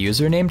 but a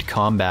user named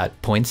Combat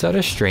points out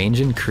a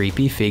strange and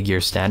creepy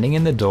figure standing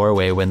in the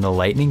doorway when the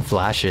lightning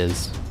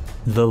flashes.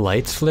 The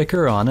lights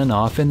flicker on and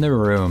off in the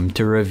room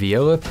to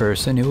reveal a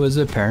person who was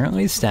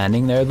apparently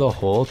standing there the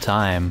whole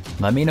time.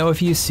 Let me know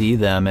if you see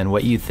them and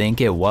what you think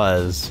it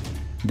was.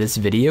 This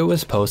video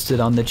was posted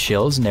on the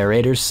Chills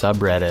Narrators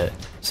subreddit,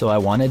 so I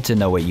wanted to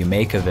know what you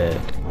make of it.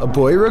 A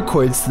boy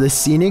records the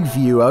scenic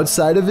view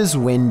outside of his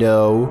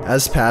window,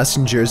 as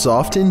passengers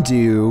often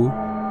do.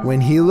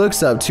 When he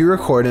looks up to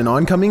record an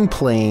oncoming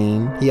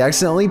plane, he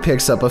accidentally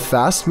picks up a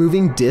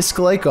fast-moving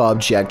disc-like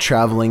object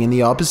traveling in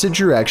the opposite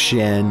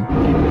direction.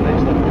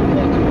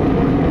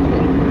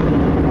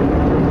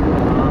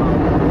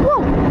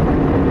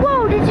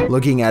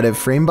 Looking at it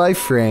frame by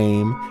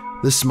frame,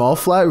 the small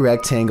flat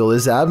rectangle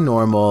is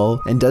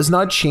abnormal and does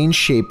not change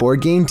shape or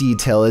gain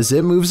detail as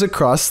it moves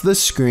across the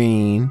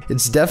screen.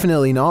 It's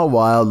definitely not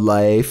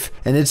wildlife,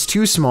 and it's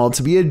too small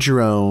to be a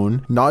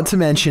drone, not to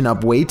mention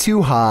up way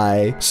too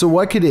high. So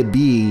what could it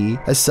be,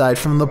 aside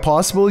from the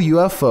possible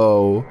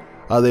UFO?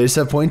 Others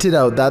have pointed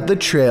out that the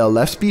trail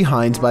left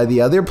behind by the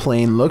other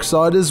plane looks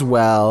odd as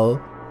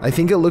well. I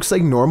think it looks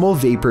like normal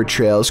vapor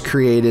trails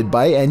created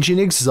by engine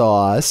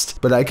exhaust,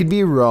 but I could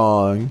be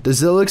wrong.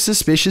 Does it look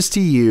suspicious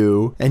to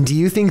you? And do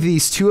you think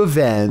these two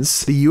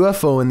events, the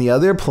UFO and the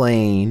other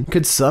plane,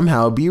 could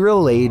somehow be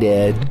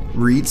related?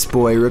 Reet's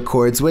boy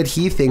records what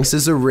he thinks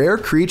is a rare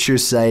creature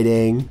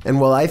sighting,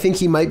 and while I think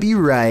he might be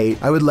right,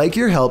 I would like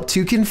your help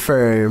to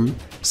confirm.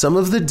 Some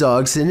of the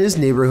dogs in his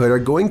neighborhood are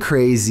going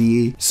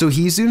crazy, so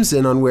he zooms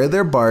in on where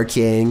they're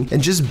barking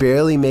and just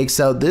barely makes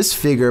out this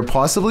figure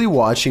possibly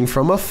watching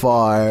from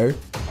afar.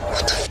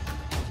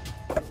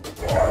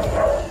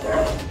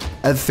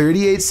 At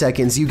 38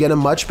 seconds, you get a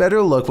much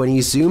better look when he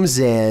zooms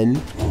in.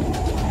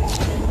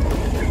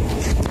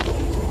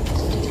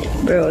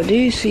 Bro, do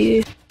you see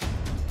it?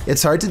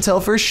 It's hard to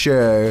tell for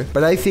sure,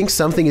 but I think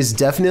something is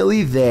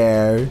definitely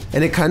there,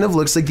 and it kind of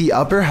looks like the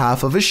upper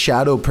half of a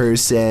shadow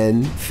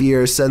person.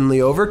 Fear suddenly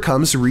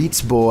overcomes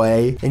Reet's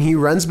boy, and he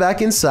runs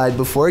back inside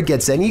before it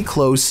gets any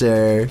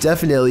closer.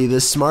 Definitely the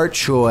smart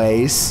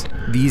choice.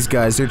 These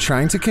guys are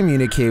trying to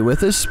communicate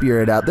with a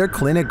spirit at their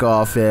clinic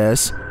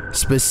office,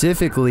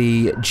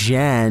 specifically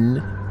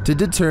Jen. To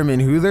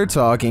determine who they're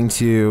talking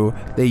to,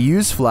 they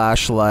use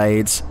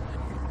flashlights.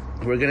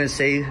 We're gonna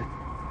say,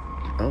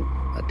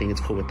 oh, I think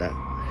it's cool with that.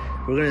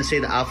 We're gonna say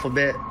the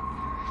alphabet,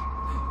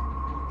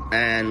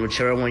 and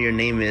whichever one your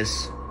name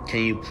is,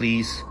 can you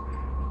please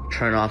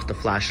turn off the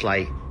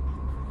flashlight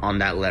on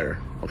that letter,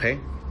 okay?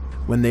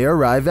 When they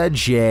arrive at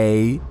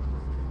J,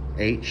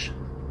 H,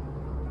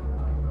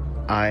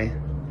 I,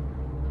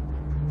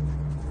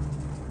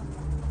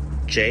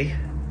 J,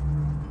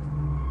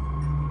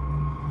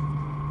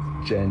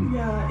 Jen.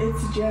 Yeah,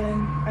 it's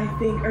Jen, I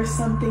think, or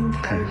something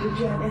tied to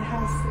Jen. It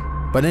has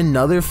to. but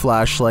another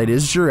flashlight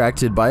is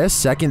directed by a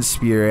second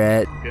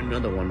spirit.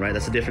 Another one, right?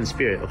 That's a different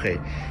spirit. Okay.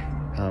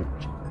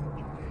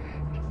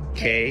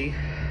 K,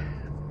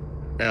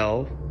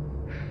 L,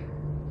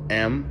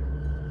 M,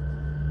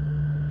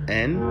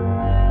 N.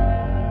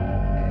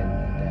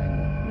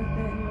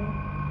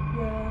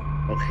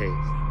 Okay.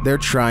 They're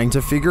trying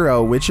to figure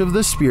out which of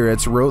the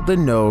spirits wrote the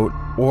note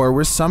or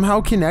were somehow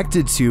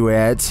connected to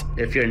it.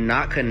 If you're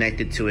not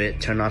connected to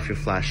it, turn off your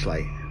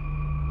flashlight.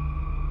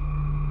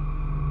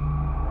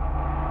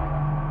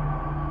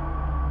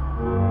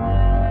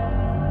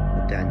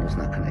 Daniel's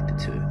not connected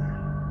to it.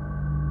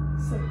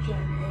 So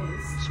Jen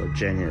is. So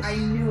Jen is. I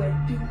knew it,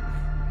 dude.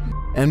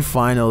 And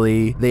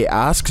finally, they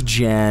ask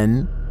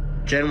Jen.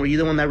 Jen, were you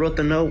the one that wrote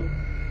the note?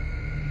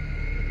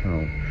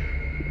 Oh.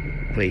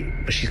 Wait,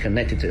 but she's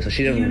connected to it, so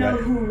she doesn't. You know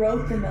who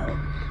wrote the note?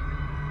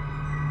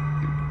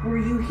 Were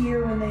you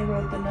here when they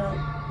wrote the note?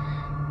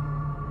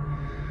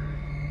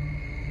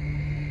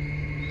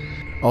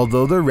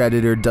 Although the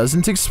Redditor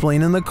doesn't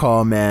explain in the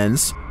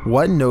comments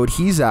what note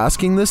he's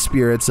asking the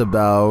spirits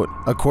about,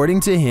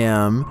 according to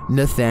him,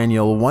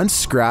 Nathaniel once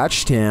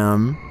scratched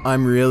him.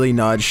 I'm really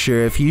not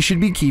sure if he should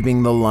be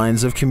keeping the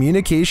lines of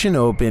communication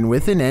open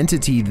with an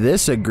entity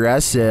this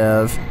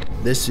aggressive.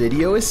 This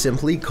video is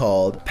simply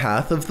called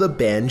Path of the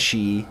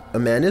Banshee. A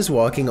man is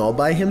walking all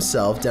by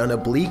himself down a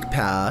bleak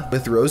path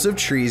with rows of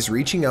trees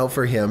reaching out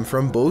for him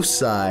from both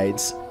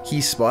sides.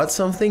 He spots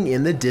something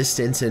in the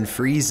distance and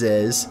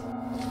freezes.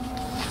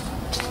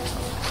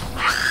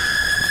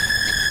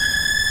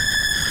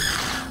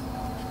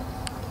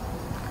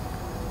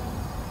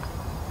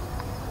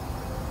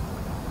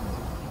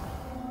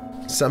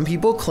 Some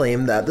people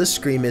claim that the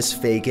scream is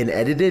fake and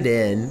edited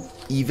in.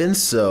 Even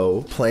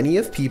so, plenty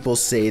of people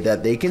say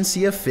that they can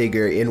see a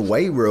figure in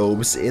white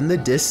robes in the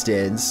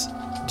distance.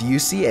 Do you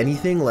see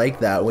anything like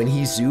that when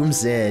he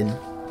zooms in?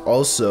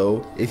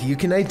 Also, if you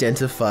can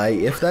identify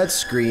if that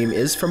scream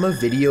is from a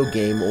video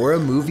game or a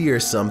movie or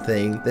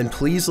something, then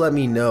please let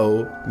me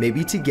know.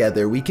 Maybe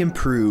together we can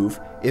prove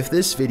if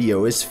this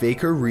video is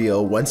fake or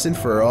real once and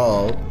for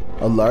all.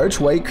 A large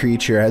white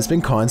creature has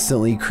been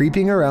constantly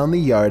creeping around the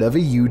yard of a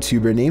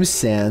YouTuber named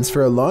Sans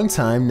for a long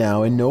time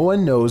now, and no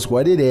one knows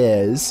what it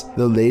is.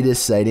 The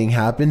latest sighting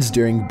happens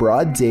during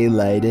broad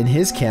daylight, and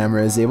his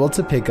camera is able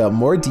to pick up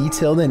more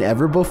detail than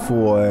ever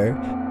before.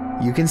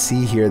 You can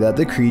see here that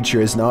the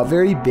creature is not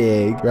very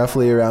big,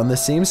 roughly around the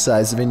same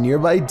size of a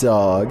nearby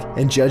dog,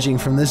 and judging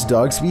from this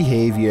dog's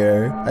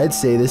behavior, I'd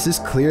say this is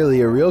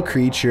clearly a real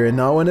creature and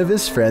not one of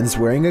his friends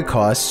wearing a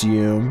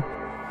costume.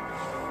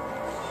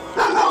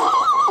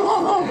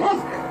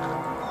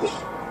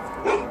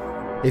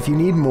 If you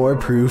need more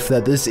proof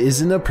that this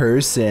isn't a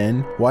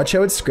person, watch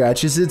how it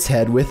scratches its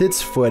head with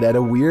its foot at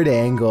a weird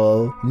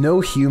angle. No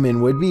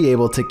human would be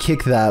able to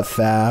kick that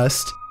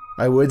fast.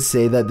 I would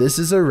say that this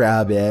is a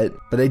rabbit,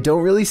 but I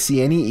don't really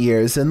see any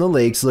ears and the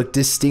legs look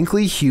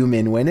distinctly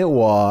human when it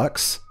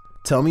walks.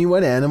 Tell me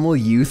what animal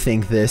you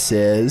think this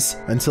is.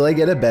 Until I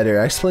get a better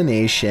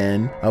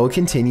explanation, I will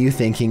continue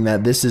thinking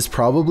that this is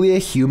probably a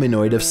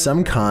humanoid of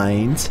some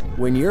kind.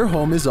 When your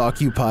home is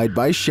occupied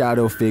by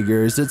shadow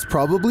figures, it's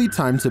probably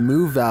time to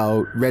move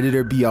out.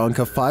 Redditor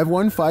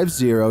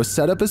Bianca5150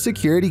 set up a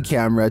security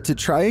camera to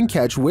try and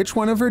catch which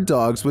one of her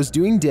dogs was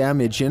doing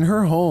damage in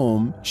her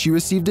home. She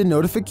received a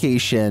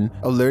notification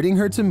alerting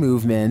her to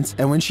movement,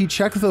 and when she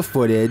checked the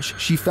footage,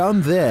 she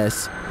found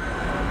this.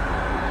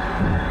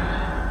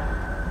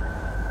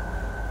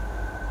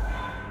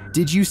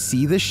 Did you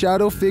see the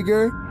shadow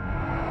figure?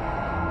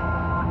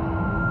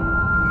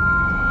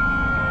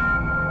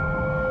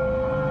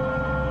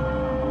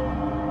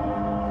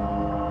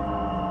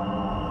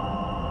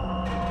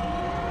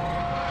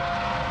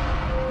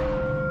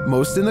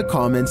 Most in the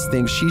comments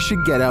think she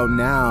should get out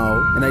now,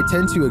 and I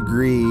tend to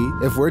agree.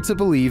 If we're to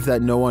believe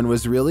that no one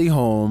was really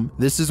home,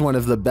 this is one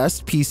of the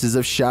best pieces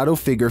of shadow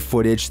figure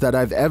footage that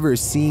I've ever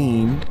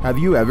seen. Have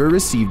you ever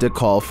received a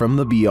call from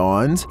the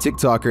beyond?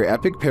 TikToker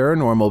Epic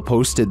Paranormal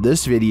posted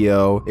this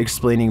video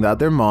explaining that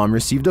their mom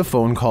received a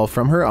phone call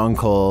from her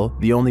uncle.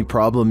 The only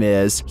problem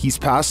is, he's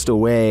passed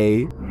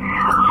away.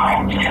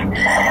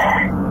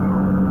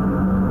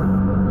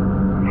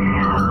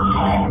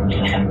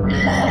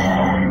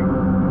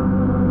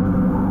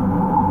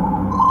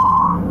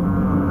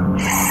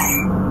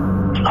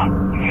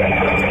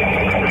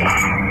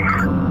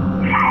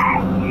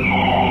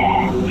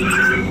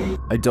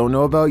 I don't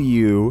know about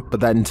you, but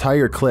that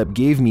entire clip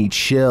gave me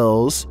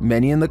chills.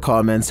 Many in the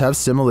comments have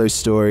similar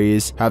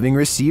stories, having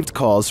received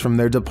calls from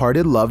their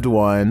departed loved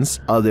ones.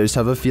 Others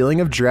have a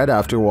feeling of dread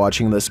after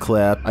watching this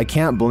clip. I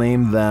can't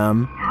blame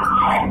them.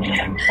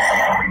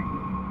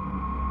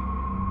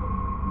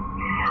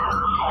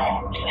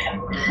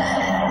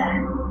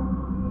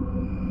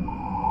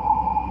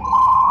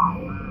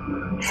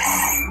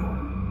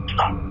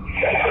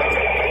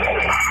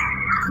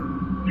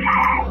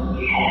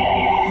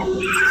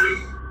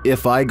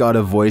 If I got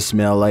a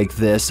voicemail like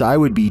this, I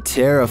would be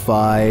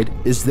terrified.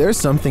 Is there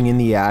something in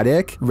the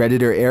attic?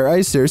 Redditor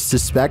Airiser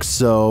suspects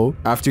so.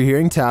 After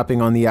hearing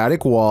tapping on the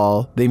attic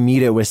wall, they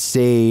meet it with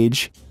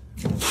Sage.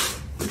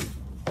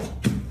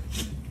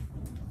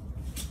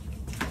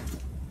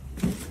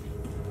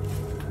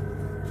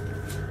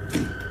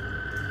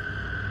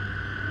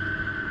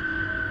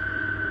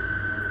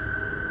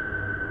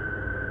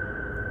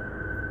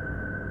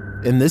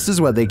 And this is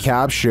what they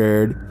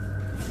captured.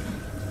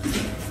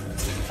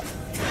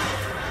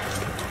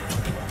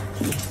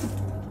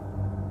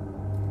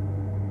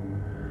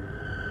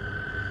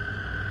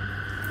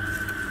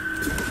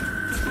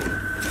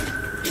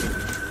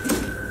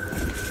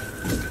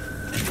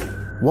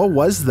 What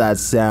was that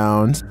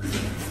sound?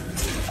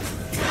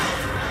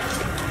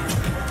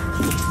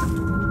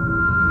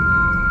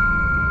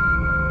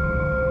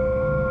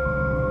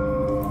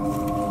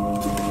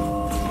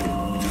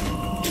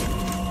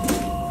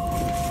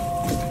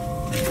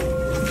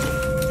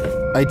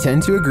 I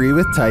tend to agree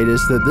with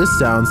Titus that this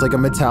sounds like a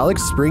metallic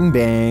spring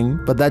bang,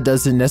 but that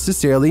doesn't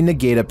necessarily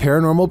negate a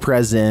paranormal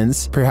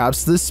presence.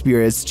 Perhaps the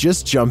spirit's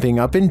just jumping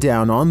up and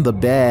down on the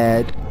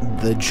bed.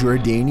 The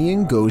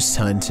Jordanian ghost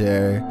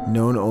hunter,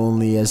 known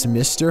only as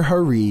Mr.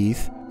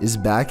 Harith, is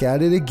back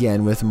at it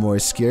again with more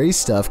scary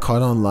stuff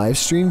caught on live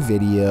stream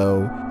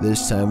video,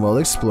 this time while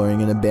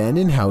exploring an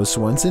abandoned house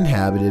once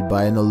inhabited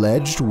by an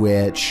alleged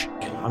witch.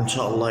 إن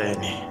شاء الله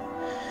يعني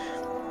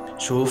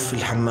شوف في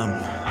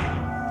الحمام.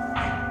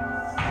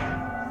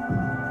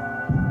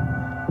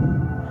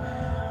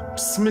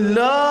 بسم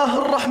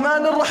الله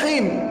الرحمن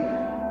الرحيم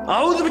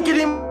أعوذ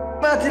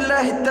بكلمات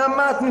الله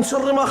التامات من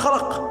شر ما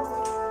خلق.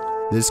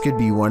 This could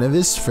be one of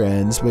his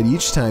friends, but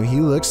each time he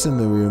looks in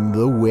the room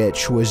the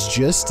witch was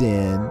just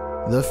in,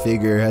 the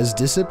figure has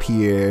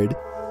disappeared.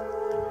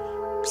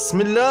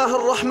 بسم الله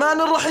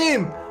الرحمن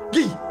الرحيم.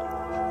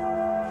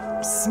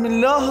 بسم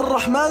الله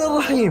الرحمن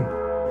الرحيم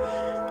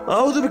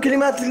أعوذ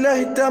بكلمات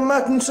الله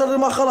التامات من شر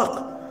ما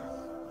خلق.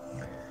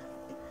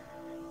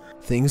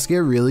 Things get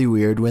really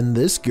weird when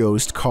this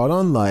ghost caught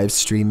on live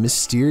stream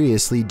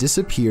mysteriously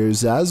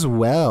disappears as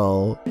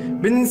well.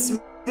 بسم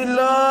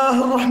الله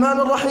الرحمن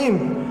الرحيم.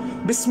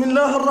 بسم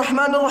الله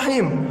الرحمن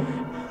الرحيم.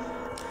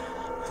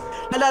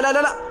 لا لا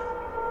لا لا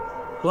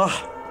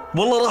راح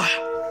والله راح.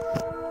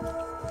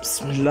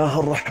 بسم الله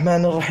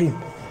الرحمن الرحيم.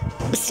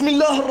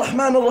 Bismillah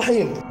ar-Rahman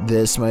ar-Rahim.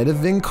 This might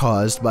have been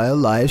caused by a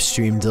live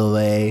stream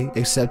delay,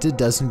 except it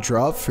doesn't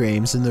drop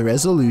frames and the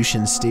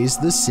resolution stays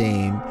the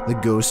same. The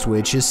ghost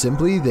witch is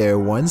simply there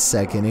 1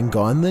 second and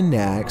gone the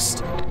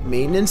next.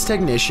 Maintenance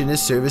technician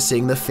is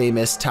servicing the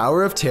famous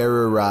Tower of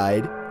Terror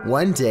ride.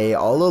 One day,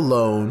 all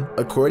alone.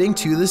 According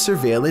to the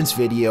surveillance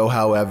video,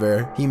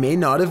 however, he may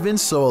not have been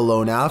so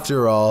alone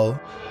after all.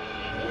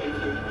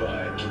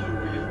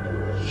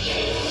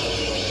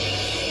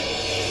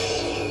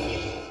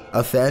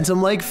 A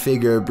phantom-like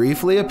figure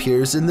briefly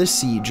appears in the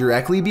seat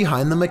directly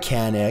behind the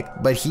mechanic,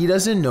 but he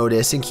doesn't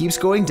notice and keeps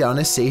going down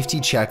a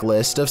safety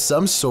checklist of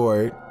some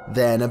sort.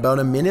 Then, about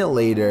a minute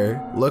later,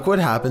 look what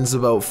happens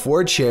about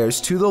 4 chairs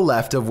to the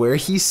left of where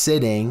he's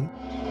sitting.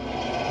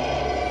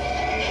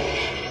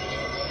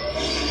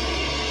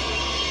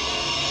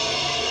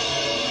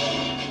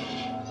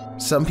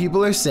 Some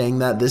people are saying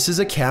that this is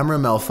a camera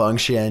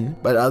malfunction,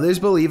 but others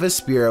believe a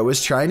spirit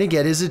was trying to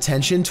get his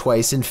attention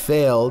twice and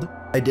failed.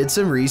 I did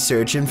some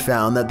research and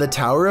found that the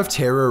Tower of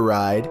Terror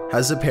ride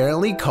has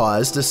apparently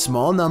caused a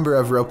small number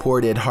of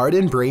reported heart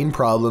and brain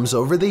problems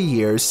over the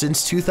years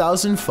since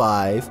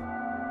 2005.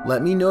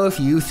 Let me know if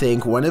you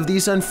think one of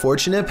these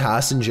unfortunate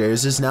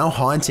passengers is now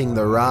haunting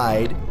the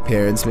ride.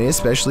 Parents may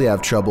especially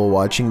have trouble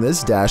watching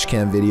this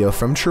dashcam video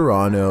from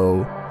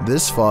Toronto.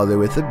 This father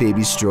with a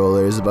baby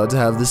stroller is about to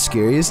have the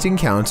scariest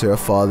encounter a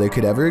father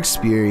could ever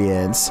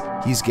experience.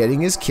 He's getting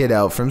his kid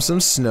out from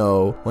some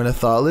snow when a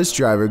thoughtless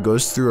driver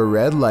goes through a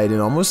red light and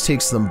almost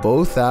takes them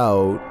both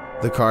out.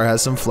 The car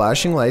has some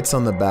flashing lights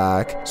on the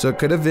back, so it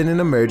could have been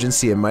an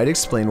emergency and might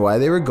explain why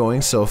they were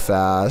going so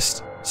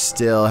fast.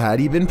 Still, had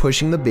he been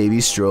pushing the baby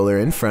stroller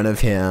in front of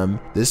him,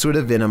 this would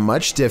have been a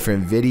much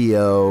different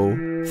video.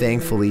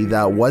 Thankfully,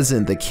 that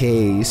wasn't the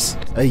case.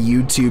 A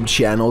YouTube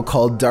channel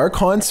called Dark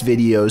Haunts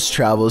Videos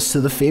travels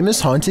to the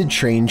famous haunted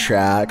train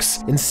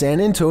tracks in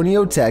San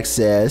Antonio,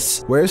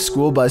 Texas, where a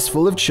school bus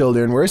full of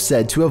children were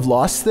said to have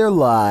lost their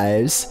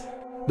lives.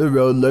 The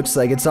road looks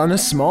like it's on a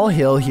small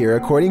hill here,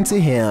 according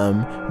to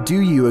him.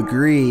 Do you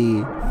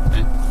agree?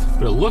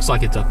 But it looks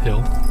like it's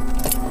uphill.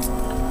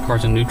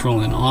 Cars in neutral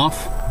and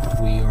off.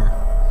 We are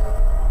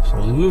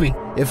slowly moving.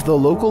 If the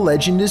local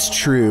legend is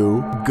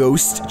true,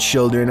 ghost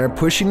children are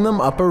pushing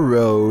them up a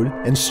road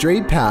and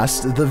straight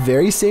past the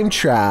very same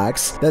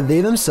tracks that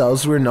they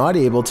themselves were not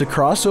able to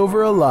cross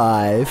over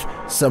alive.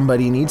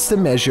 Somebody needs to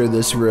measure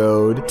this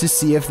road to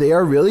see if they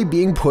are really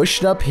being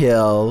pushed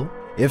uphill.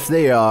 If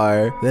they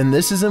are, then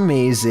this is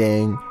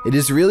amazing. It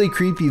is really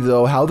creepy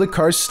though how the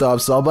car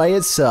stops all by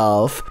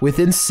itself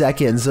within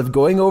seconds of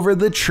going over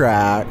the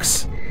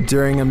tracks.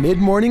 During a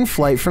mid-morning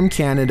flight from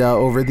Canada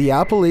over the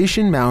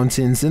Appalachian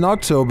Mountains in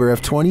October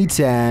of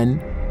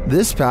 2010,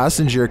 this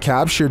passenger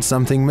captured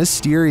something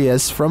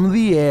mysterious from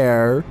the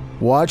air.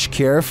 Watch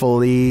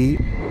carefully.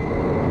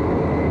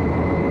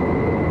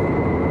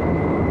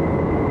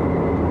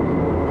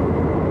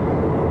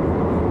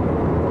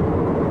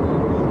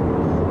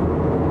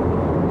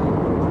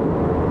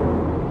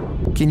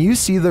 Can you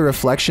see the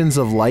reflections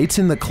of light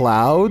in the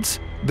clouds?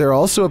 There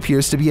also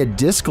appears to be a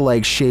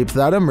disc-like shape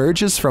that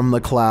emerges from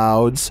the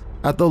clouds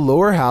at the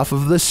lower half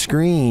of the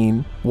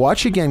screen.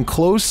 Watch again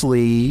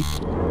closely.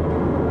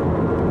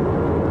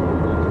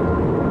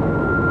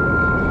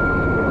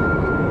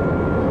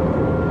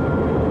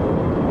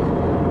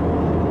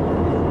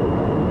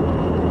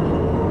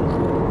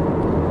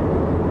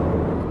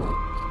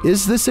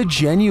 Is this a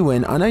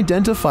genuine,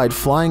 unidentified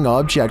flying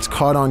object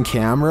caught on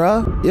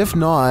camera? If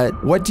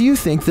not, what do you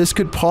think this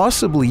could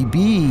possibly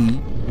be?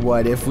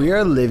 What if we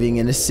are living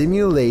in a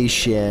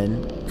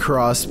simulation?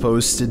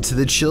 Cross-posted to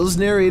the Chills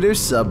Narrator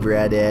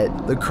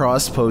subreddit, the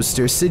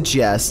cross-poster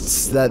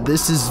suggests that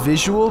this is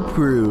visual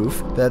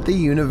proof that the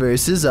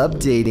universe is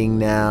updating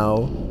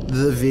now.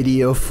 The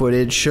video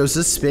footage shows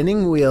a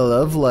spinning wheel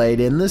of light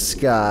in the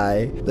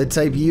sky, the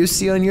type you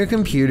see on your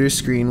computer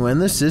screen when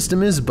the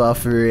system is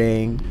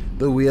buffering.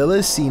 The wheel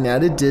is seen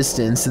at a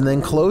distance and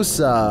then close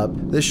up.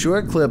 The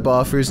short clip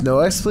offers no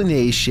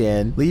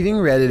explanation, leaving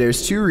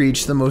Redditors to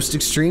reach the most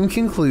extreme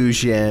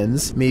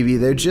conclusions. Maybe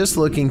they're just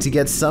looking to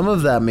get some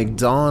of that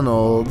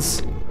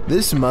McDonald's.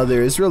 This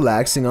mother is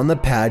relaxing on the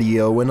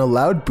patio when a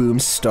loud boom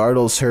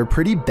startles her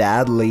pretty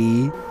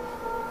badly.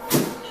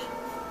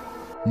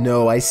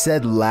 No, I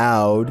said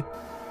loud.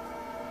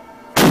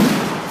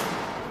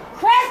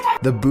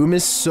 The boom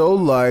is so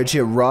large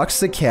it rocks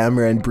the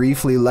camera and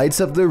briefly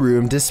lights up the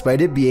room despite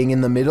it being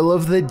in the middle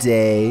of the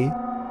day.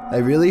 I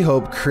really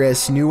hope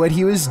Chris knew what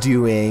he was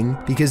doing,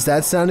 because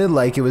that sounded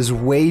like it was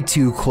way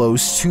too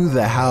close to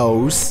the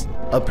house.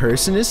 A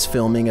person is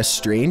filming a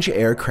strange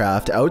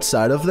aircraft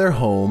outside of their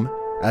home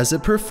as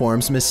it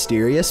performs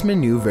mysterious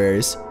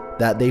maneuvers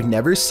that they've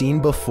never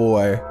seen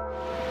before.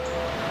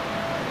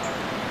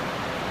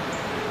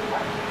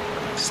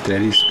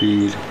 Steady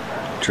speed,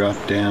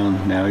 drop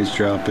down, now he's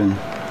dropping.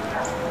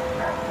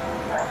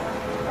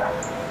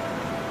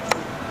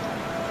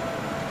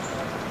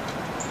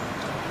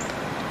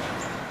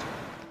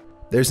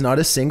 There's not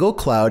a single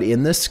cloud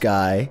in the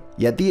sky,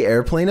 yet the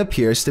airplane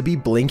appears to be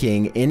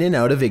blinking in and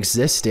out of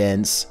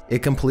existence.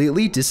 It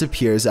completely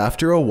disappears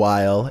after a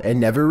while and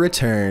never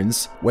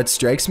returns. What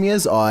strikes me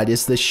as odd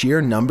is the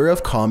sheer number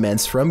of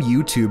comments from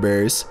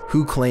YouTubers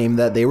who claim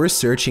that they were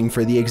searching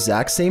for the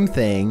exact same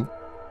thing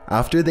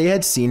after they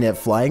had seen it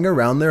flying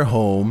around their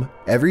home.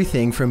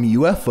 Everything from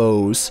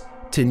UFOs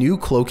to new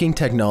cloaking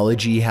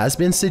technology has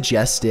been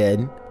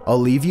suggested. I'll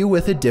leave you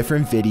with a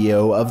different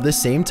video of the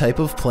same type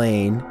of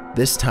plane,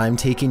 this time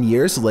taken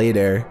years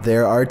later.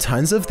 There are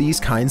tons of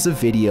these kinds of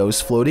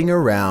videos floating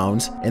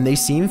around, and they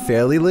seem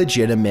fairly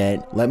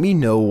legitimate. Let me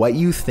know what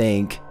you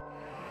think.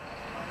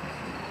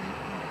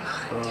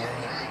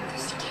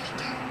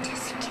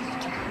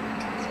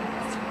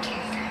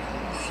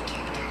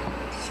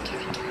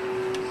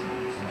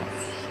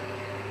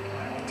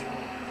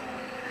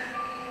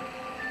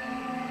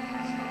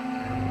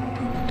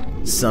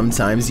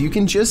 Sometimes you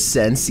can just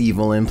sense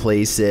evil in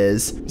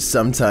places,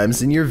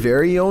 sometimes in your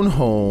very own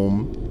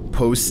home.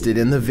 Posted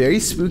in the very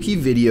spooky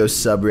video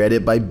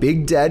subreddit by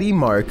Big Daddy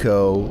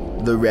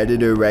Marco, the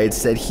Redditor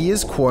writes that he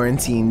is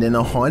quarantined in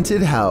a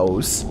haunted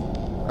house.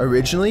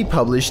 Originally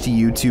published to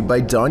YouTube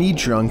by Donnie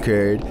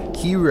Drunkard,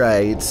 he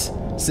writes,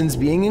 "Since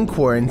being in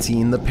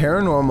quarantine, the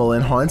paranormal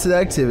and haunted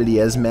activity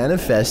has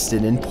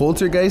manifested in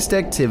poltergeist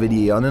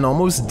activity on an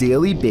almost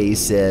daily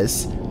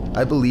basis.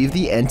 I believe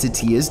the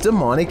entity is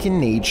demonic in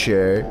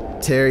nature."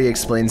 Terry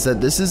explains that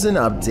this is an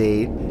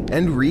update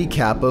and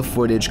recap of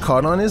footage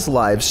caught on his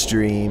live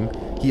stream.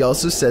 He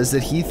also says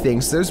that he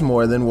thinks there's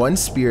more than one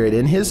spirit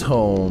in his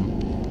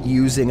home.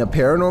 Using a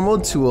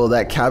paranormal tool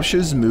that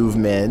captures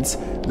movement,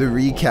 the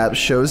recap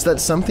shows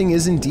that something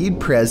is indeed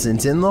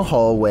present in the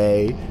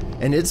hallway,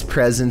 and its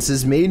presence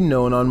is made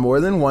known on more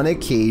than one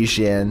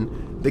occasion.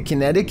 The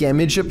kinetic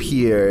image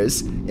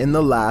appears. In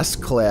the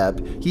last clip,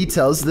 he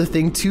tells the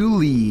thing to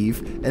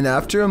leave, and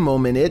after a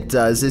moment it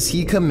does as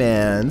he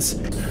commands.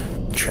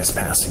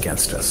 Trespass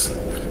against us.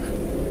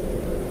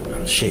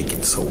 I'm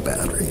shaking so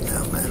bad right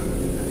now, man.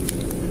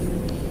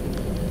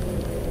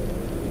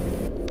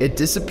 It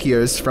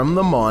disappears from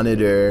the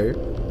monitor.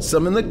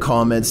 Some in the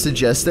comments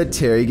suggest that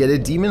Terry get a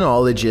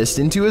demonologist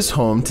into his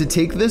home to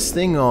take this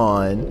thing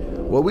on.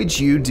 What would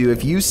you do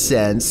if you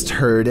sensed,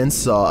 heard, and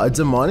saw a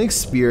demonic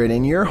spirit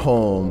in your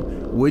home?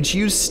 Would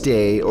you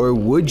stay or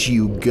would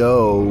you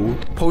go?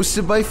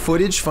 Posted by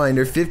Footage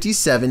Finder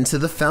 57 to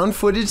the Found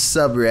Footage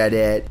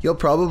subreddit. You'll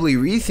probably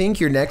rethink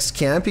your next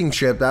camping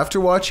trip after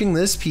watching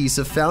this piece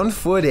of found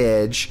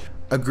footage.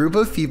 A group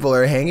of people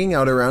are hanging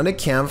out around a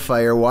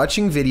campfire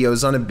watching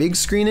videos on a big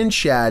screen and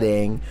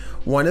chatting.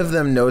 One of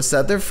them notes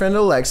that their friend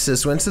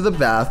Alexis went to the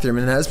bathroom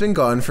and has been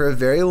gone for a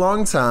very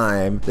long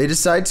time. They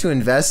decide to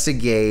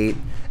investigate.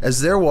 As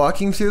they're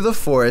walking through the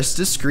forest,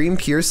 a scream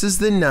pierces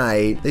the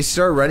night. They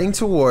start running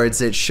towards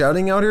it,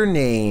 shouting out her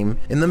name.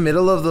 In the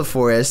middle of the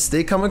forest,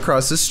 they come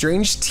across a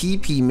strange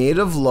teepee made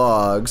of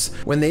logs.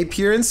 When they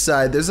peer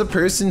inside, there's a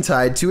person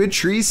tied to a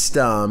tree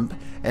stump.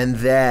 And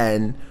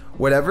then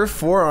whatever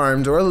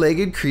four-armed or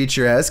legged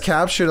creature has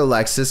captured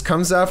Alexis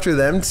comes after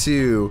them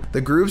too.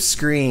 The group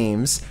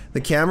screams, the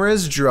camera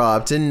is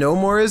dropped, and no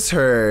more is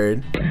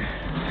heard.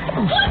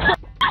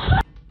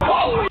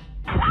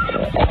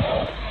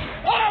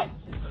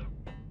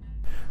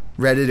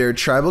 Redditor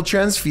Tribal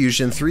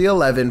Transfusion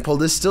 311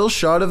 pulled a still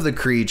shot of the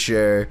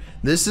creature.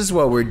 This is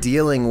what we're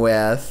dealing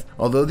with.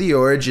 Although the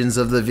origins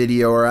of the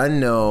video are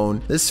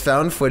unknown, this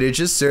found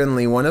footage is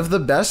certainly one of the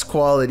best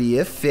quality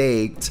if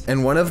faked,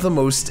 and one of the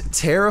most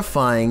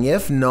terrifying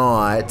if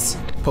not.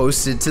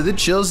 Posted to the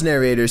Chills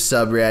Narrator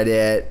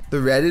subreddit, the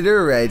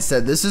Redditor writes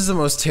that this is the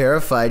most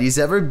terrified he's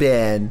ever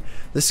been.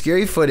 The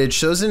scary footage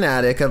shows an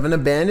attic of an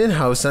abandoned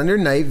house under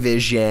night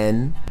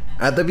vision.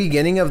 At the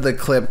beginning of the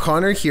clip,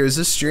 Connor hears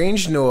a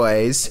strange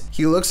noise.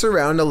 He looks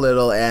around a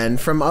little and,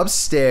 from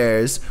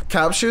upstairs,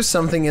 captures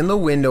something in the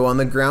window on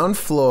the ground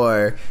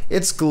floor.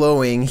 It's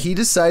glowing. He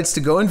decides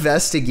to go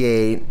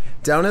investigate.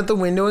 Down at the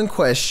window in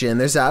question,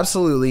 there's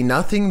absolutely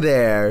nothing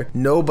there.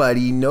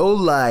 Nobody, no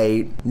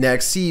light.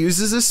 Next, he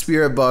uses a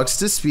spirit box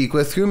to speak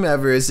with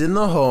whomever is in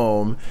the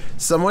home.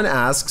 Someone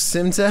asks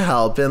him to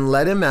help and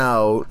let him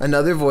out.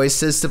 Another voice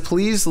says to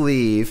please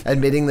leave.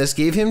 Admitting this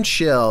gave him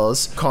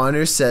chills,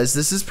 Connor says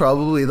this is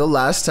probably the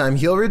last time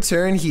he'll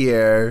return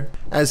here.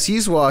 As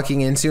he's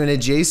walking into an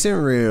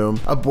adjacent room,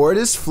 a board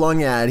is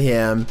flung at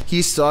him.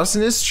 He stops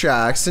in his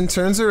tracks and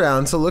turns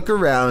around to look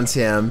around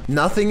him.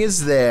 Nothing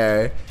is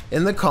there.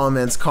 In the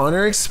comments,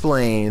 Connor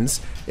explains,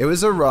 it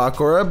was a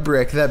rock or a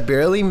brick that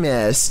barely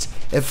missed.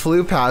 It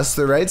flew past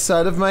the right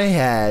side of my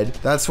head.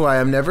 That's why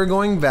I'm never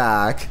going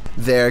back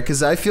there,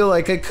 cause I feel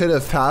like I could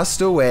have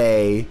passed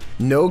away.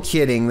 No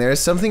kidding, there's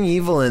something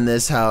evil in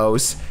this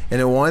house,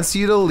 and it wants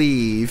you to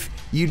leave.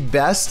 You'd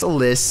best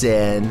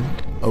listen.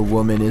 A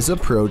woman is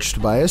approached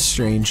by a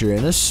stranger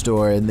in a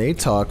store and they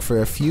talk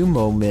for a few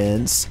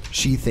moments.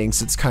 She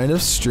thinks it's kind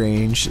of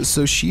strange,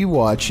 so she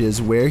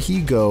watches where he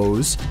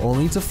goes,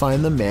 only to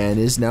find the man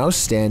is now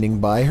standing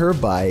by her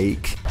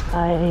bike.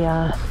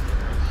 I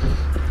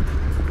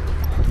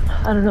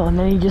don't know, and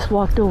then he just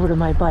walked over to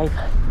my bike.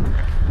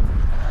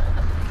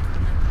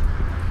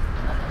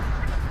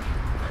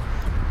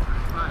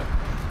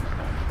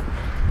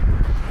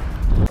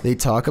 They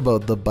talk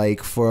about the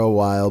bike for a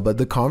while, but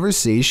the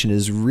conversation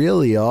is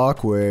really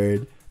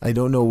awkward. I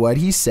don't know what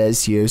he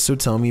says here, so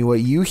tell me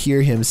what you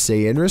hear him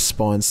say in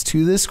response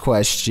to this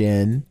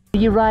question. Are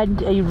you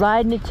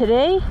riding it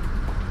today?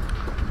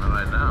 Not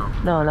right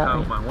now. No, not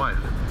with my wife.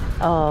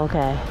 Oh,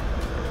 okay.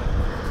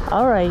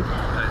 All right.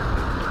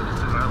 I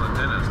just took her to the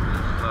dentist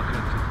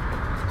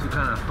and it's too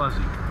kind of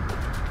fuzzy.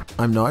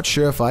 I'm not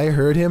sure if I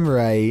heard him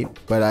right,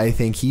 but I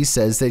think he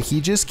says that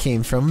he just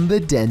came from the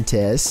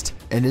dentist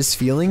and is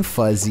feeling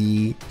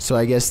fuzzy, so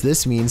I guess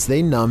this means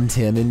they numbed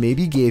him and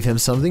maybe gave him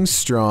something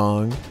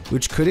strong,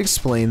 which could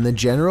explain the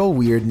general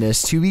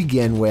weirdness to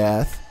begin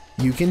with.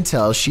 You can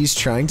tell she's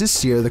trying to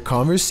steer the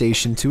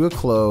conversation to a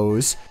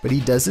close, but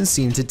he doesn't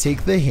seem to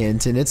take the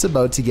hint and it's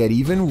about to get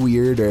even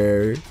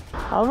weirder.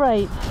 All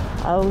right.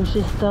 I was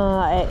just,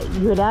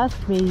 you had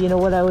asked me, you know,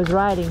 what I was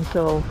riding,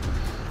 so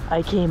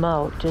I came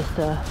out just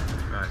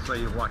I saw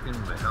you walk in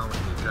with the helmet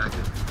and the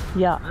jacket.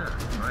 Yeah.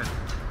 Right.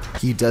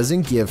 He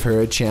doesn't give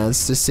her a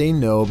chance to say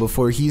no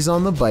before he's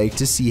on the bike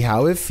to see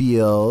how it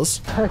feels.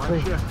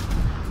 Perfect.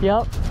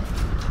 Yep.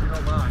 You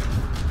don't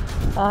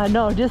mind.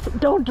 No, just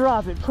don't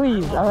drop it,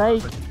 please, all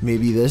right?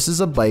 Maybe this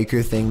is a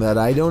biker thing that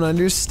I don't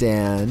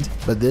understand,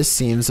 but this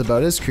seems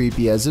about as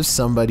creepy as if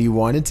somebody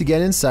wanted to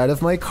get inside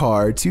of my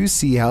car to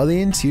see how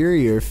the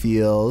interior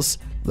feels.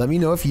 Let me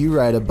know if you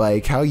ride a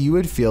bike how you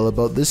would feel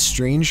about this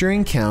stranger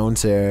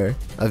encounter.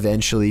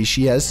 Eventually,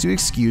 she has to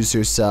excuse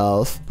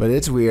herself, but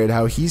it's weird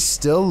how he's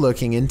still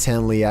looking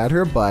intently at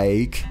her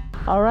bike.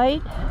 All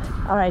right,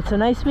 so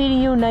nice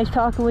meeting you, nice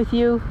talking with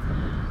you.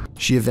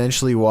 She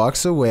eventually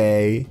walks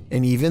away,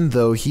 and even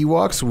though he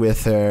walks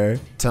with her,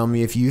 tell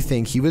me if you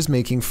think he was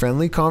making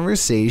friendly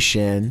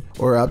conversation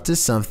or up to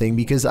something,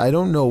 because I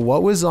don't know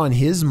what was on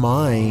his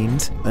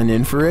mind. An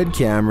infrared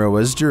camera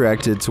was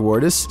directed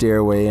toward a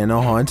stairway in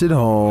a haunted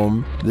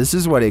home. This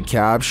is what it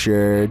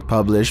captured,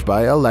 published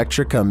by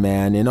Electrica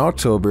Man in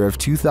October of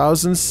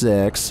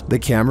 2006. The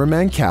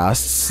cameraman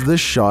casts the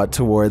shot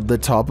toward the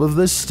top of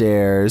the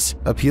stairs,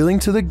 appealing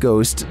to the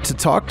ghost to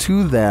talk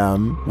to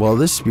them. While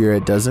the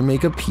spirit doesn't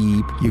make a peep,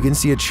 you can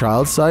see a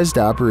child-sized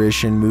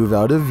apparition move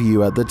out of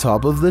view at the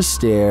top of the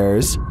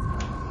stairs.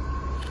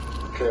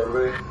 Okay,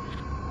 everybody.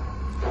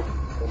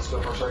 Hold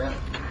still for a second.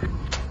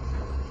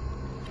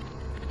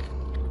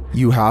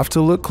 You have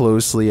to look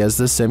closely as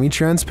the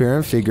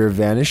semi-transparent figure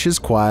vanishes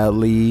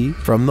quietly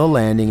from the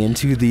landing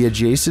into the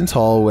adjacent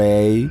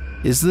hallway.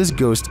 Is this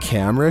ghost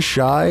camera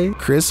shy?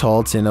 Chris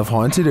Halton of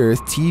Haunted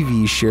Earth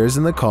TV shares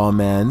in the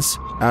comments,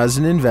 as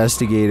an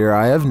investigator,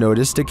 I have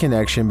noticed a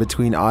connection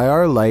between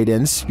IR light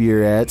and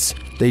spirits.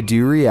 They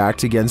do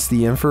react against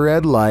the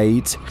infrared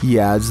light. He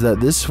adds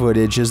that this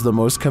footage is the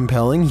most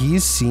compelling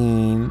he's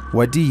seen.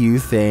 What do you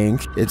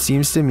think? It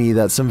seems to me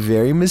that some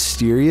very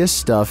mysterious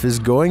stuff is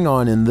going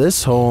on in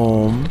this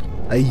home.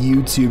 A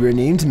YouTuber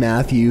named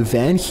Matthew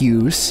Van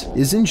Hughes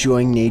is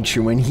enjoying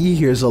nature when he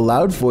hears a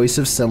loud voice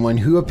of someone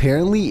who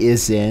apparently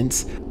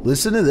isn't.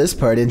 Listen to this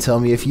part and tell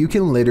me if you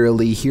can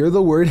literally hear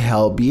the word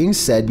help being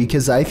said,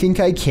 because I think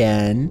I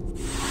can.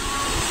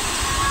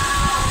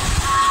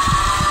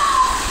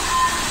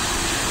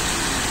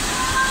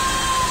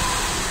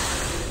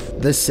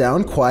 The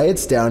sound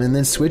quiets down and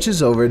then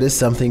switches over to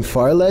something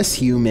far less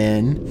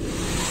human.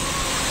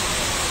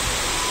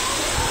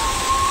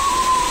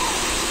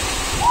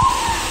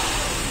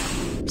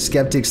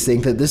 Skeptics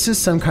think that this is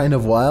some kind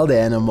of wild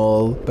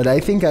animal, but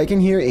I think I can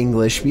hear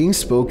English being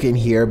spoken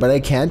here, but I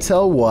can't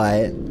tell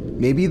what.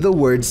 Maybe the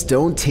words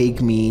 "don't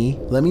take me."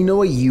 Let me know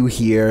what you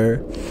hear.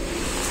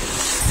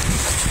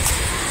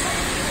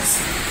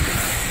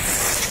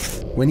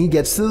 When he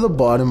gets to the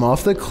bottom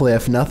off the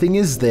cliff, nothing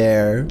is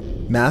there.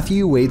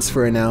 Matthew waits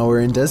for an hour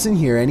and doesn't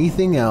hear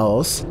anything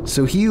else,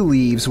 so he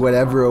leaves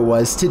whatever it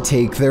was to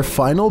take their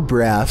final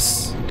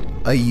breaths.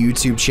 A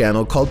YouTube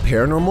channel called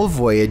Paranormal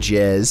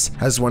Voyages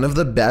has one of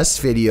the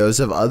best videos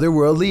of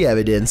otherworldly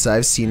evidence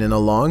I've seen in a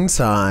long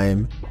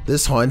time.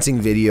 This haunting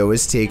video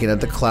was taken at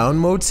the Clown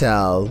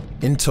Motel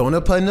in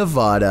Tonopah,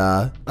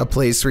 Nevada, a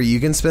place where you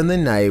can spend the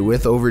night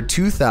with over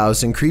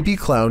 2,000 creepy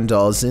clown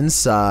dolls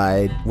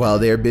inside. While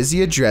they're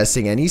busy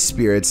addressing any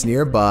spirits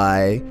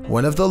nearby,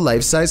 one of the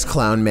life-size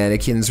clown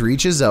mannequins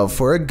reaches out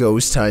for a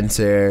ghost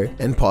hunter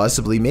and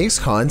possibly makes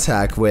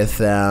contact with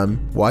them.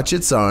 Watch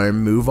its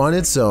arm move on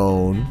its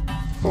own.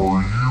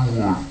 Are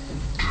you a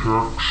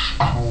text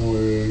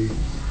toy?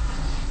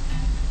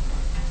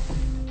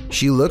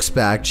 She looks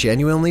back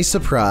genuinely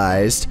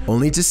surprised,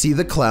 only to see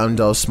the clown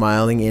doll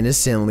smiling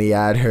innocently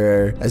at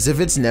her, as if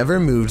it's never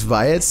moved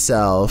by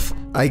itself.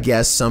 I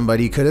guess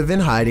somebody could have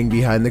been hiding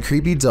behind the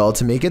creepy doll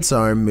to make its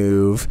arm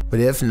move, but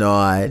if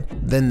not,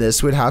 then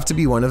this would have to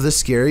be one of the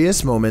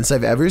scariest moments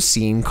I've ever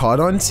seen caught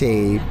on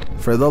tape.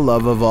 For the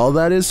love of all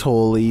that is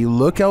holy,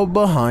 look out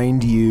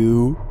behind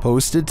you.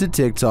 Posted to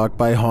TikTok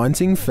by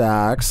Haunting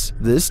Facts,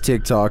 this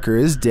TikToker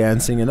is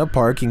dancing in a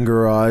parking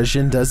garage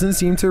and doesn't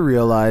seem to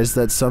realize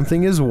that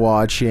something is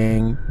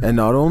watching. And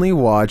not only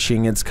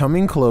watching, it's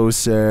coming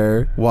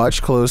closer.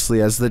 Watch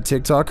closely as the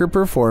TikToker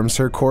performs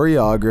her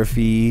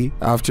choreography.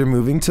 After moving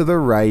moving to the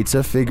right,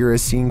 a figure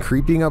is seen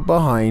creeping up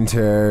behind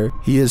her.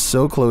 He is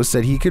so close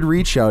that he could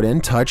reach out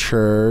and touch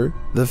her.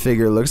 The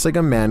figure looks like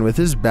a man with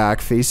his back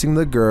facing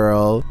the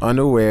girl.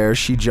 Unaware,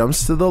 she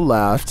jumps to the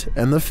left,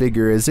 and the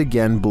figure is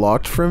again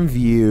blocked from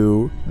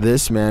view.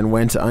 This man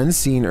went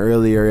unseen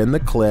earlier in the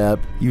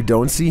clip. You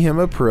don't see him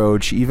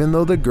approach, even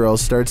though the girl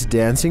starts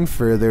dancing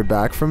further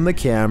back from the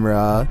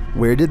camera.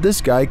 Where did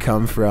this guy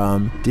come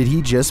from? Did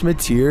he just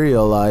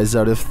materialize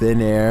out of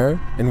thin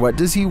air? And what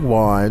does he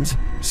want?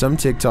 Some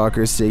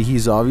TikTokers say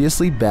he's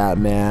obviously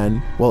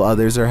Batman, while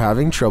others are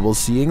having trouble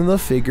seeing the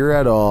figure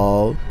at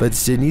all. But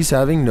Sydney's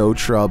having no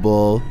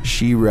trouble.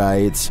 She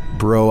writes,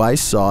 "Bro, I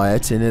saw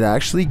it and it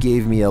actually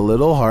gave me a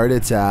little heart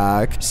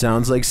attack.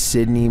 Sounds like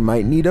Sydney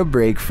might need a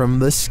break from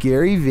the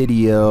scary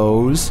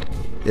videos."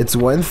 It's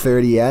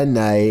 1:30 at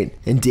night,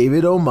 and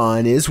David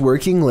Oman is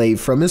working late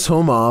from his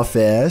home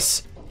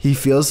office. He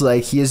feels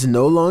like he is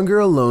no longer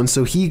alone,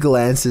 so he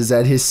glances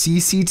at his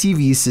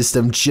CCTV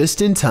system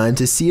just in time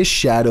to see a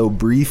shadow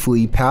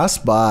briefly pass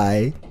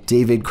by.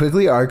 David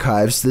quickly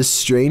archives this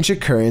strange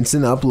occurrence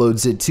and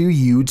uploads it to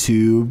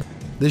YouTube.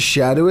 The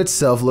shadow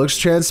itself looks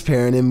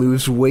transparent and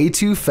moves way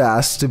too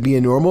fast to be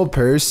a normal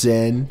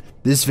person.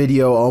 This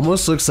video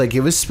almost looks like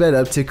it was sped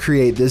up to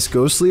create this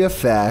ghostly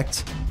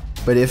effect.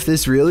 But if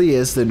this really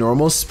is the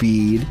normal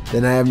speed,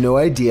 then I have no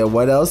idea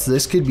what else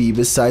this could be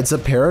besides a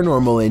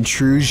paranormal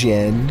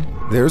intrusion.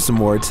 There's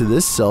more to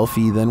this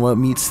selfie than what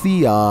meets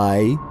the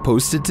eye.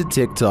 Posted to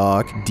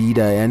TikTok,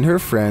 Dita and her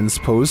friends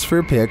pose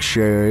for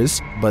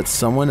pictures, but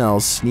someone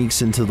else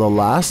sneaks into the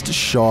last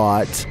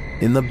shot.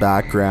 In the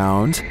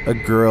background, a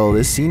girl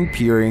is seen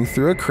peering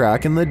through a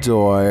crack in the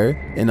door.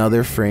 In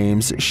other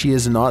frames, she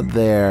is not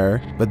there,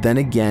 but then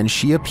again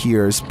she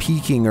appears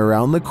peeking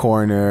around the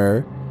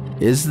corner.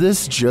 Is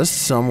this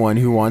just someone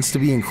who wants to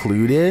be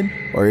included?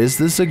 Or is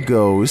this a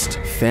ghost?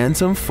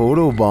 Phantom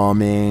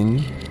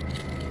photobombing?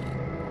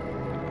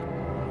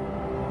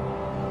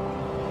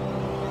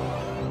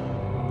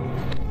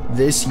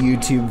 This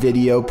YouTube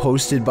video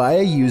posted by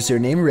a user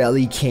named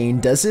Relly Kane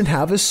doesn't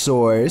have a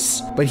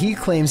source, but he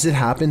claims it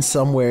happened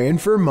somewhere in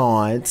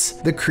Vermont.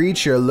 The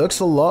creature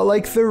looks a lot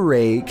like the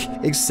rake,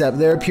 except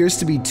there appears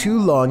to be two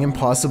long and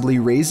possibly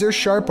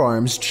razor-sharp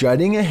arms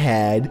jutting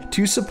ahead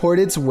to support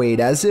its weight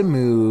as it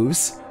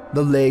moves.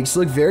 The legs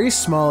look very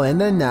small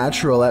and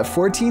unnatural at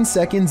 14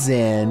 seconds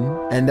in,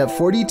 and at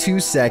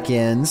 42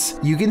 seconds,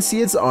 you can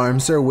see its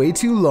arms are way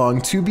too long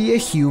to be a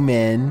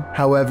human.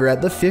 However,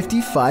 at the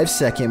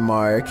 55-second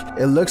mark,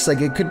 it looks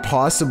like it could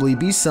possibly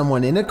be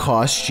someone in a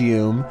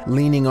costume,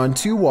 leaning on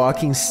two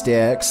walking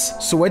sticks.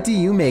 So what do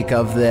you make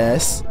of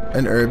this?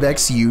 An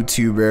Urbex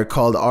YouTuber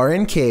called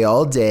RNK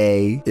All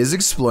Day is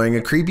exploring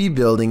a creepy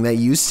building that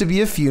used to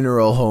be a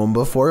funeral home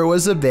before it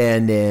was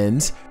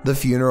abandoned. The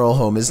funeral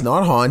home is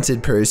not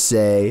haunted per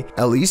se,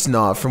 at least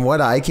not from what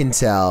I can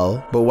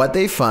tell, but what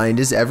they find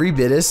is every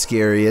bit as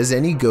scary as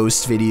any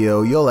ghost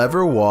video you'll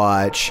ever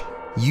watch.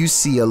 You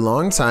see, a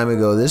long time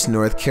ago, this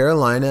North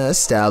Carolina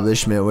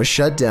establishment was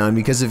shut down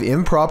because of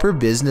improper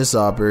business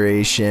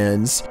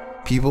operations.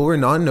 People were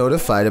not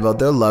notified about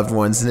their loved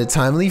ones in a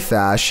timely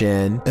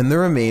fashion, and the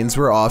remains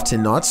were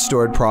often not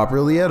stored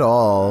properly at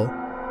all.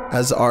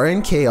 As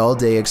RNK All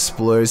Day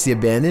explores the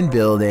abandoned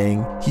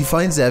building, he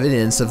finds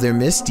evidence of their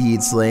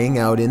misdeeds laying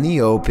out in the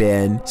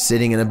open.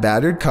 Sitting in a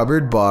battered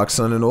cupboard box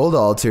on an old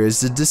altar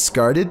is a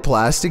discarded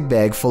plastic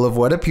bag full of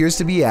what appears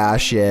to be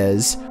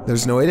ashes.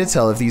 There's no way to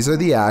tell if these are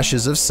the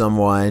ashes of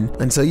someone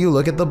until you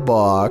look at the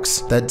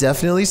box. That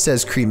definitely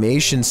says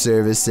cremation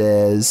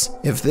services.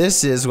 If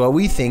this is what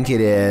we think it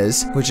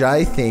is, which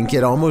I think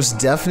it almost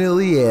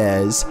definitely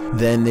is,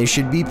 then they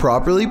should be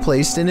properly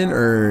placed in an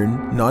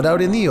urn, not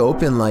out in the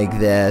open like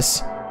this.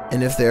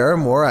 And if there are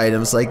more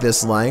items like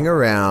this lying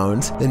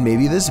around, then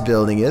maybe this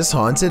building is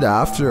haunted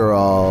after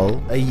all.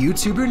 A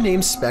YouTuber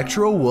named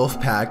Spectral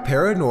Wolfpack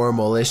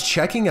Paranormal is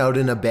checking out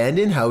an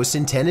abandoned house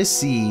in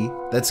Tennessee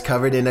that's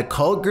covered in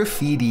occult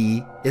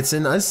graffiti. It's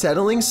an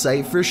unsettling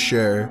sight for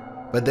sure.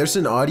 But there's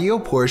an audio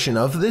portion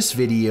of this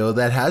video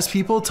that has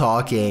people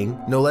talking.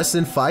 No less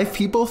than 5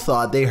 people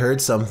thought they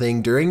heard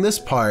something during this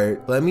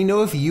part. Let me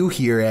know if you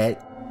hear it.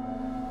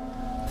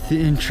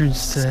 The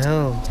entrance to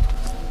hell.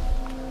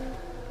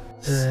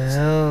 The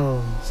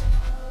hell.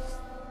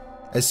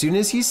 As soon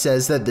as he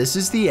says that this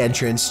is the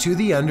entrance to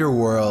the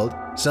underworld,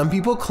 some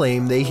people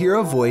claim they hear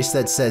a voice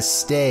that says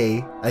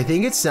stay. I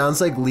think it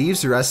sounds like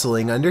leaves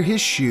rustling under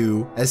his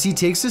shoe as he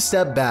takes a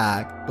step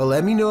back, but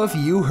let me know if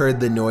you heard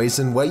the noise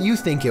and what you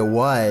think it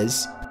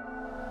was.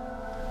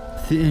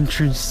 The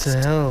entrance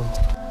to hell.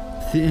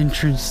 The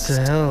entrance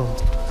to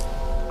hell.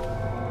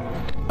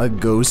 A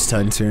ghost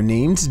hunter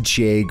named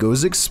Jay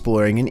goes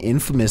exploring an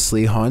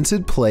infamously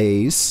haunted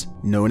place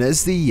known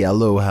as the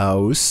Yellow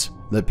House.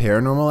 The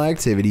paranormal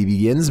activity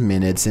begins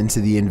minutes into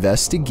the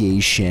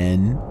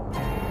investigation.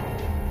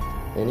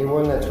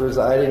 Anyone that's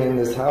residing in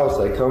this house,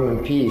 I come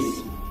in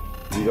peace.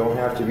 You don't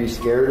have to be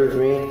scared of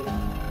me.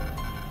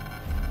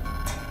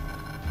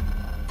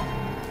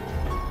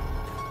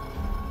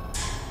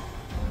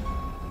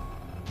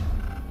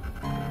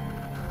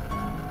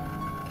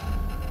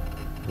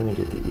 gonna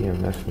get the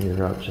EMF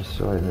meter out just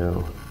so I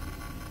know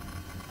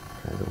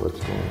kind of what's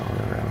going on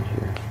around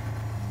here.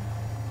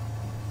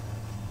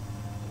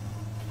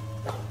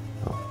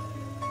 Oh.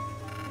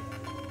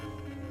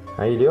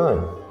 How you doing?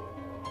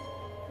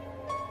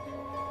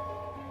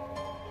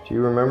 Do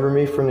you remember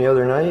me from the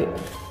other night?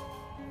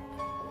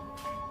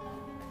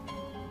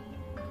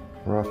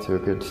 We're off to a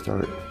good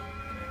start.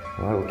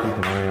 Well, I will keep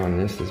an eye on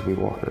this as we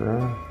walk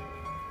around.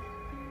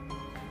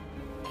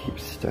 Keep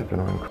stepping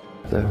on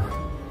though.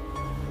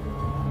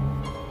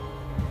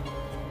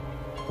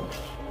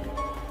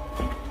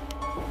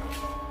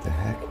 The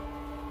heck?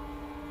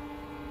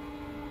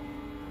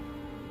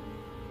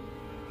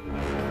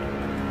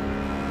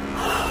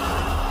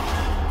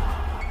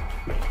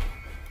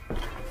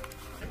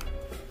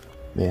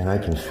 Man, I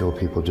can feel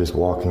people just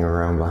walking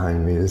around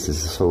behind me. This is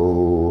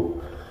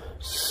so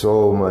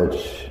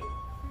much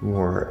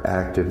more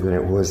active than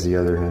it was the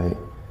other night.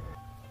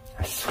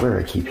 I swear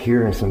I keep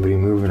hearing somebody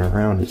moving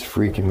around. It's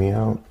freaking me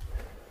out.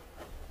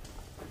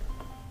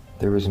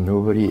 There was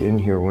nobody in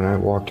here when I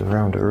walked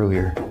around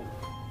earlier.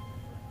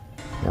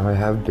 Now I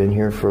have been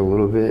here for a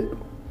little bit.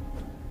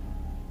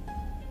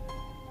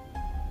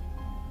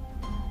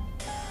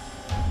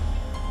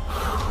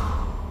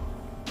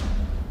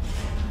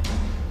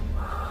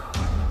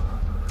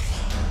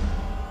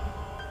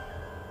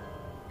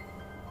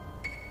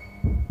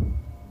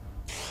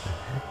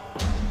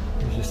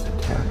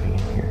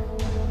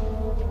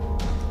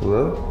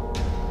 Hello?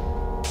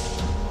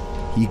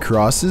 He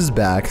crosses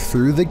back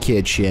through the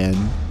kitchen.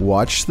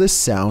 Watch the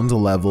sound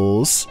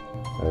levels.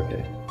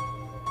 Okay.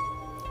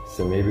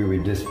 So maybe we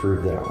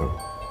disproved that one.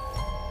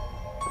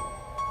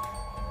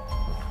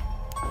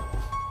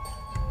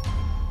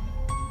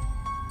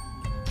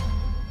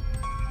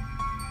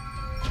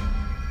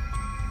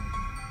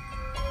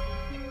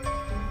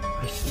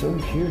 I still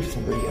hear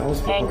somebody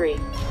else. Angry.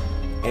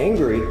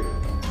 Angry?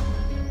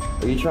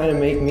 Are you trying to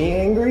make me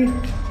angry?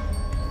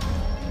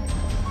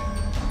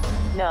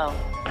 No.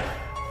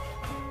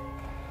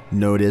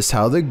 Notice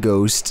how the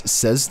ghost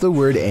says the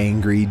word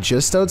angry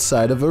just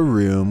outside of a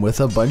room with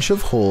a bunch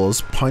of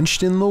holes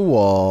punched in the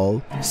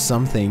wall.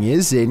 Something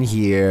is in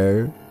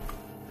here.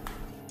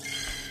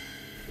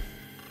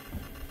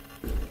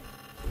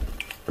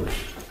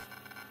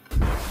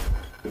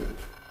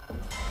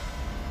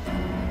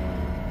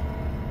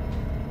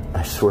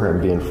 I swear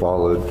I'm being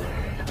followed.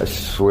 I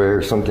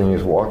swear something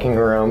is walking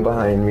around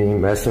behind me,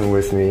 messing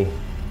with me.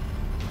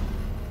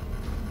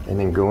 And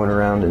then going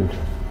around and...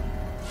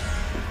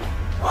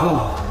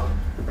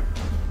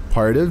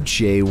 Part of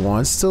Jay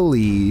wants to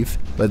leave,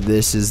 but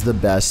this is the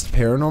best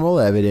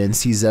paranormal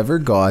evidence he's ever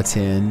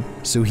gotten,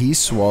 so he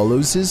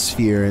swallows his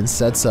fear and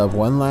sets up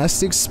one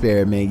last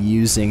experiment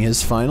using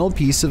his final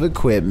piece of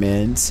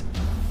equipment.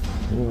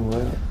 You know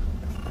what?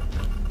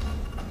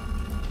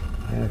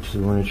 I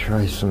actually want to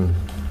try some...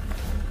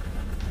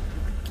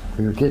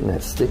 We were getting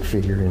that stick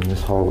figure in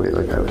this hallway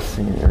like I was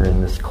saying, or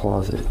in this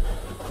closet.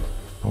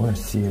 I want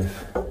to see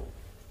if...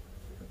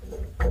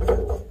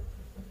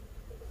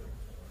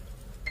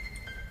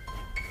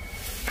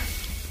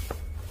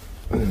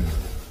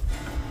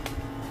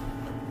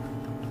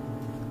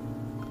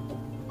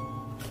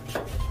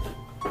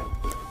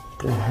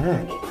 The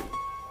heck?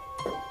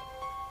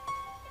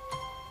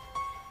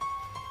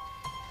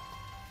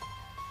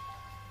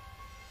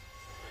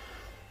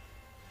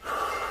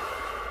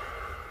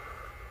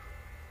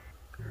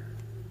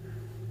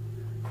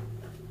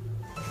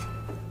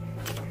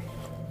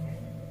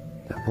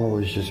 That ball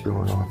is just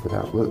going off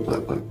without... Look.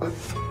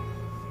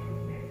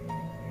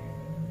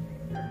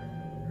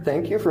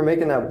 Thank you for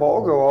making that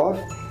ball go off.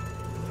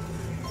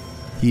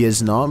 He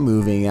is not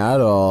moving at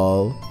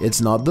all.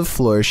 It's not the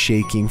floor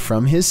shaking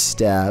from his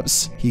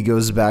steps. He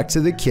goes back to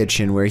the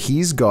kitchen where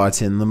he's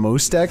gotten the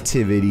most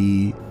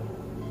activity.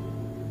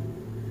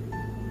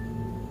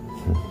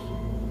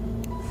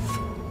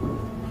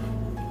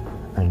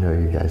 I know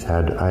you guys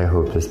had... I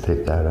hope this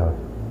picked that up.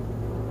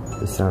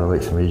 It sounded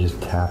like somebody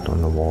just tapped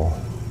on the wall.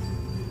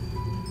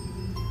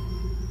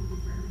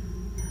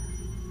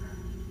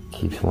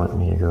 Keeps wanting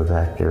me to go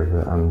back there,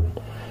 but I'm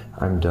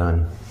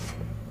done.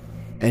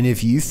 And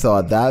if you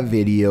thought that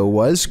video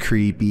was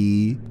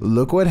creepy,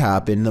 look what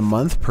happened a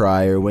month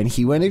prior when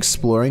he went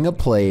exploring a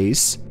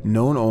place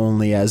known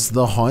only as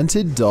the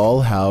Haunted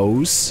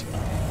Dollhouse.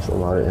 There's a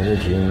lot of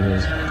energy in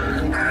here.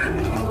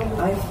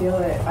 I feel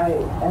it. I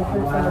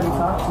heard somebody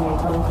talk to me a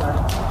couple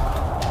times.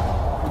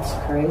 It's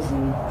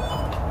crazy.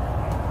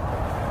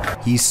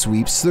 He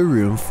sweeps the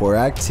room for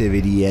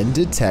activity and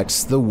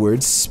detects the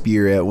word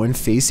spirit when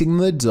facing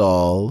the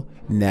doll.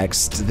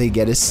 Next, they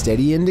get a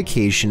steady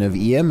indication of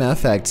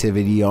EMF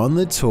activity on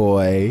the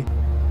toy.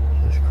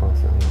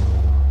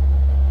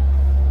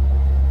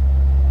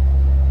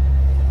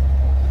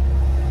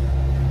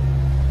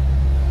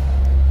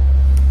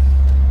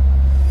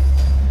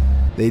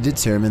 They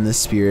determine the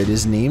spirit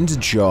is named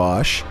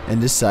Josh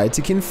and decide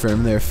to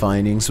confirm their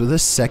findings with a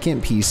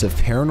second piece of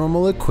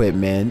paranormal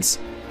equipment.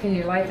 Can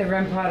you light the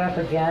REM pod up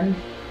again?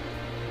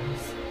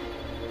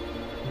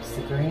 What's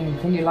the green?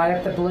 Can you light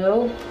up the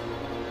blue?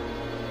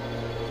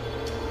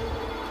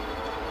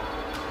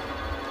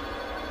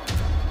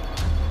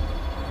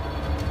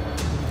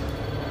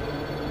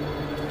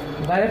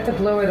 Light up the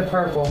blue or the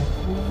purple.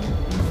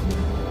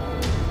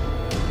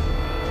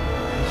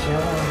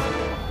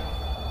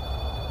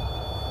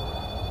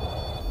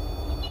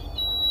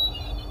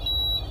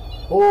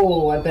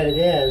 Oh, I bet it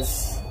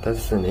is.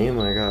 That's the name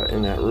I got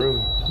in that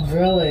room.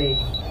 Really?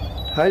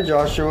 Hi,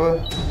 Joshua.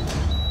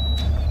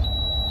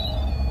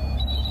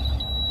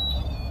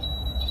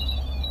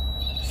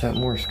 Is that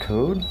Morse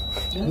code?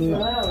 Oh,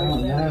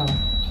 no.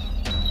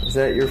 Is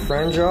that your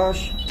friend,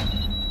 Josh?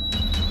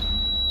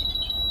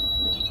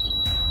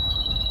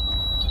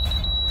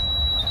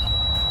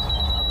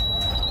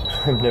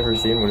 I've never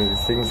seen one of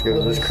these things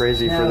go this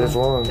crazy for this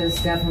long.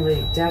 It's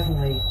definitely.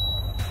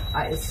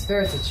 It's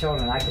spirits of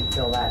children. I can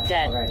feel that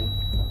already.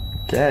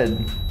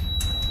 Dead.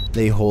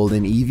 They hold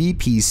an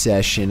EVP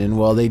session, and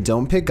while they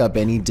don't pick up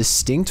any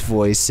distinct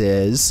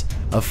voices,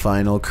 a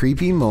final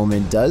creepy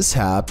moment does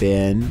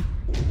happen.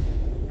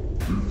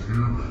 If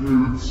you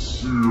can't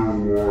see a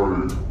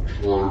light,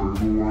 try to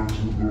go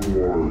into the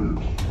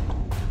light.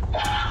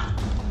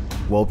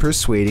 While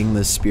persuading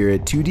the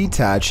spirit to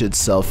detach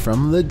itself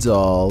from the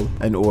doll,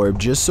 an orb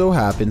just so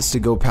happens to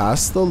go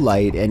past the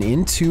light and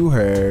into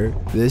her.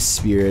 This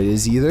spirit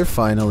is either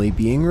finally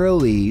being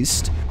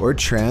released or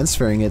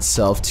transferring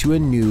itself to a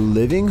new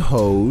living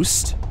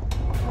host.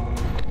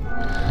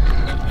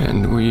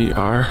 And we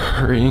are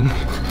hurrying.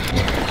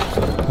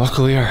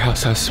 Luckily our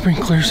house has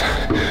sprinklers.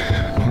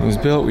 When it was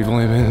built, we've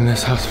only been in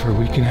this house for a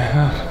week and a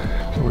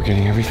half, but we're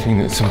getting everything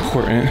that's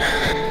important.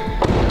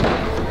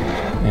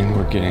 And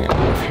we're getting out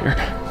of here.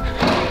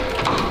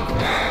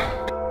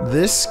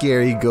 This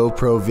scary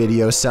GoPro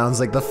video sounds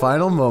like the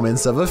final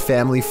moments of a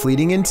family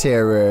fleeing in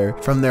terror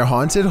from their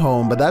haunted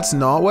home, but that's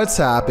not what's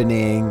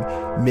happening.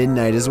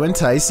 Midnight is when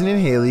Tyson and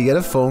Haley get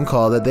a phone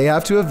call that they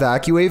have to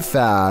evacuate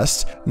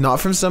fast, not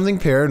from something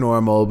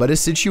paranormal, but a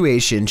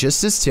situation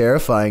just as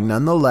terrifying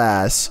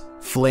nonetheless.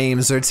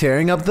 Flames are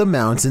tearing up the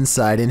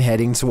mountainside and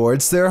heading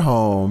towards their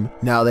home.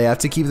 Now they have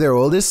to keep their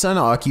oldest son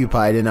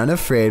occupied and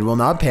unafraid while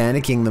not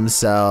panicking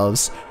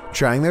themselves,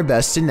 trying their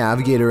best to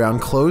navigate around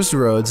closed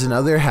roads and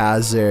other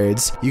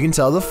hazards. You can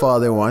tell the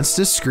father wants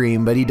to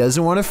scream, but he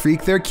doesn't want to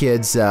freak their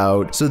kids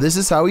out, so this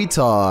is how he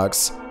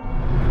talks.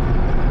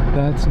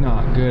 That's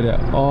not good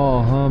at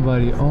all, huh,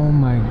 buddy? Oh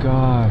my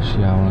gosh.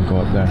 Yeah, I want to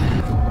go up there.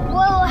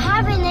 What will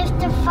happen if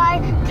the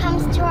fire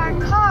comes to our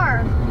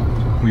car?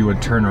 We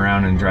would turn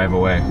around and drive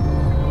away.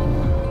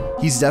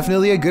 He's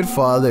definitely a good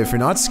father for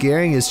not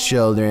scaring his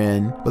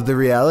children, but the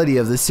reality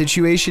of the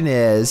situation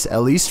is,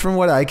 at least from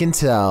what I can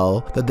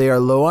tell, that they are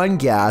low on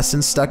gas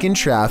and stuck in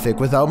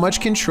traffic without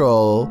much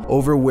control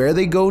over where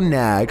they go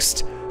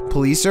next.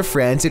 Police are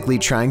frantically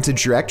trying to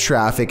direct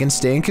traffic and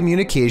stay in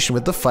communication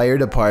with the fire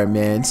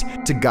department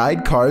to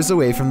guide cars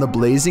away from the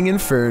blazing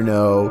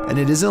inferno, and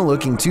it isn't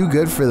looking too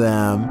good for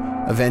them.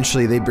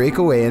 Eventually, they break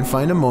away and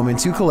find a moment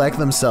to collect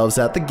themselves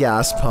at the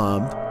gas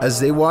pump. As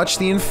they watch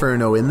the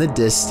inferno in the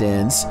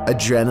distance,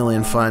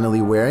 adrenaline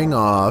finally wearing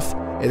off,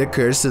 it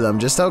occurs to them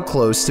just how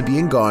close to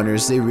being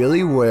goners they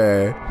really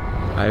were.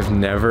 I've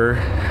never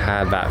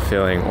had that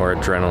feeling or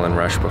adrenaline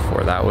rush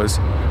before. That was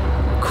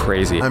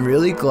crazy. I'm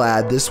really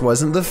glad this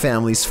wasn't the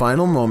family's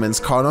final moments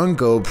caught on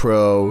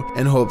GoPro,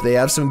 and hope they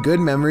have some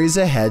good memories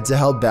ahead to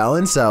help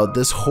balance out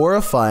this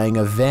horrifying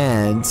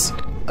event.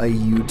 A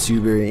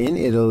YouTuber in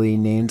Italy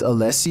named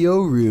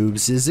Alessio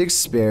Rubes is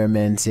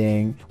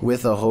experimenting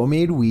with a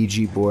homemade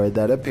Ouija board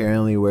that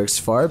apparently works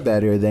far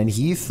better than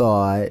he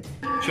thought.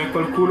 C'è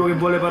qualcuno che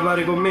vuole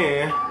parlare con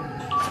me?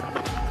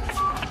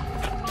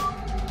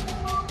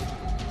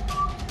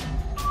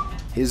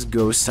 His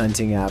ghost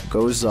hunting app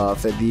goes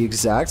off at the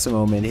exact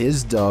moment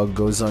his dog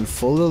goes on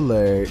full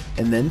alert,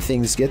 and then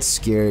things get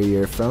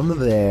scarier from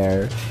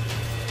there.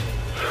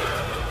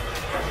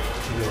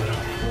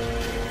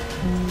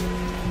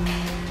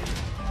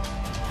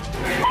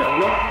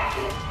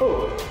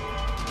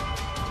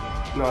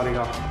 No,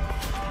 raga.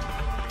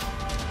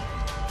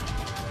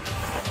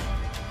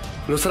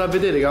 Lo sarà a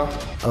vedere, raga?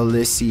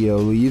 Alessio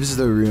leaves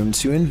the room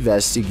to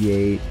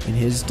investigate, and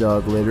his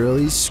dog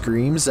literally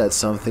screams at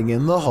something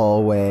in the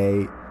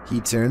hallway. He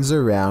turns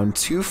around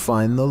to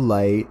find the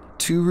light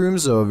 2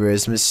 rooms over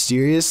is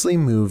mysteriously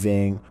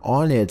moving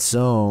on its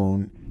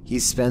own. He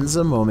spends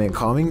a moment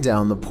calming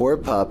down the poor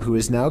pup who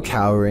is now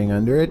cowering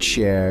under a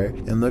chair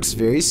and looks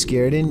very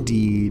scared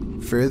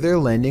indeed, further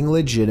lending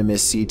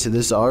legitimacy to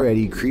this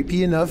already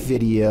creepy enough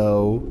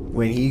video.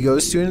 When he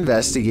goes to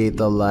investigate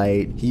the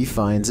light, he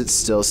finds it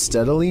still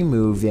steadily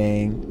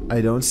moving. I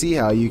don't see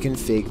how you can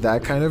fake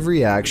that kind of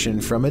reaction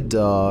from a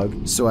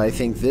dog, so I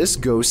think this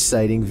ghost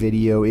sighting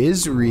video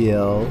is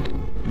real.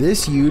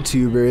 This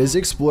YouTuber is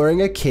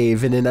exploring a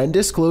cave in an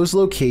undisclosed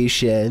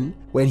location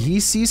when he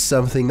sees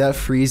something that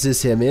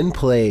freezes him in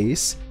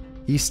place.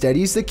 He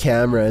steadies the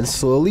camera and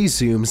slowly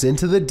zooms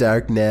into the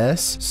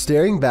darkness.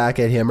 Staring back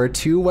at him are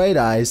 2 white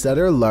eyes that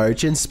are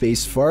large and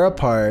spaced far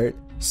apart,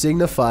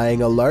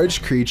 signifying a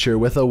large creature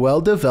with a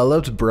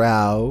well-developed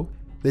brow.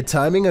 The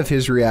timing of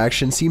his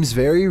reaction seems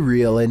very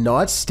real and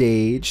not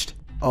staged.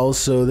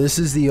 Also, this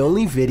is the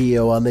only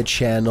video on the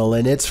channel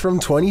and it's from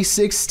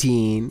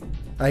 2016.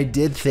 I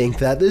did think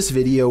that this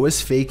video was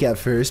fake at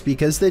first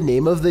because the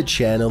name of the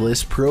channel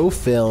is Pro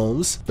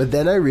Films, but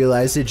then I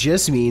realized it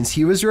just means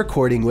he was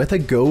recording with a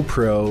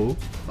GoPro.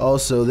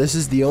 Also, this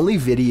is the only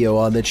video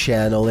on the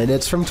channel and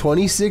it's from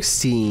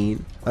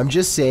 2016. I'm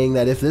just saying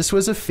that if this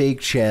was a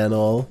fake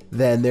channel,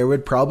 then there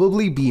would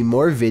probably be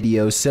more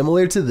videos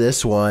similar to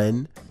this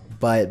one,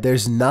 but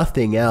there's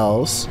nothing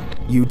else.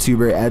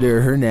 YouTuber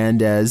Eder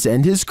Hernandez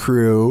and his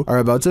crew are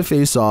about to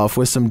face off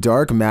with some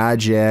dark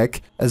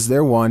magic. As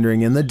they're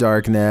wandering in the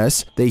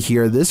darkness, they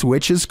hear this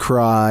witch's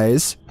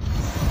cries.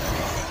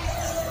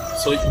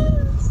 Soy...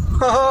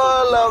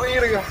 ¡Ah, la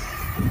verga!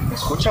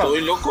 ¿Escucha?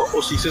 ¿Estoy loco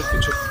o sí se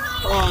escuchó?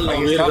 ¡Ah, la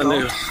verga,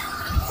 negro!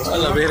 ¡Ah,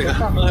 la verga!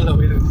 ¡Ah, la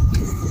verga!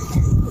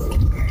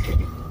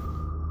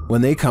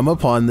 When they come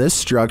upon this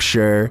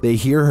structure, they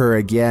hear her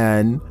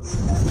again.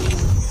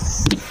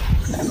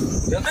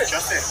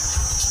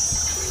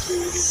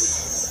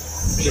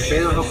 ¿Qué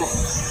pedo, loco?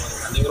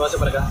 Negro, hazte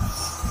para acá.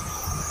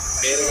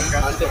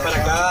 Verga, hazte para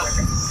acá.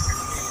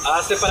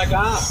 Hazte para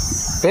acá.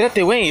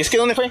 Espérate, güey, es que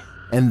 ¿dónde fue?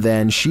 And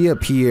then she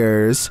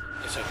appears.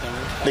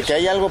 De que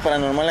hay algo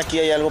paranormal aquí,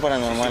 hay algo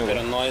paranormal. Sí,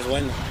 pero no es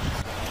bueno.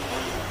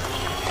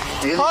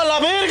 ¡A la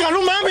verga!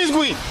 ¡No mames,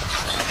 güey!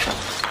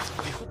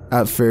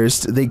 At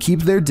first, they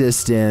keep their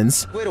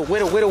distance. Güero,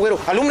 güero, güero, güero.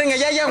 Alumbren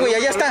allá, ya, güey,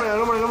 allá está.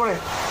 Alumbre.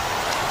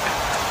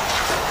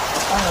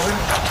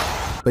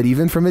 But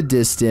even from a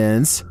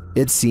distance,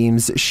 it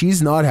seems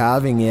she's not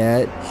having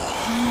it.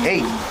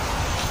 Ey,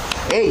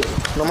 ey,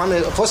 no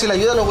mames, Fósil,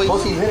 ayúdalo, güey.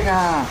 Fósil,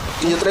 verga.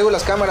 Y yo traigo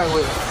las cámaras,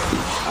 güey.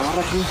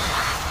 Agarra aquí.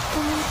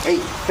 Ey,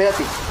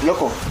 espérate,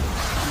 loco.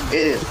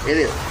 Eder.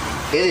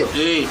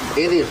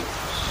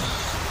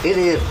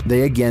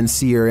 They again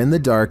see her in the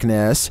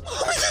darkness.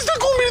 Se está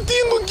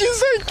convirtiendo en quién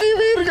sabe qué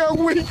verga,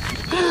 güey.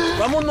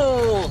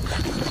 Vámonos.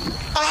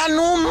 Ah,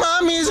 no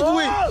mames,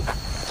 güey.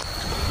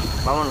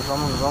 Vámonos.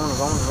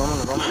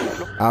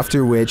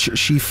 After which,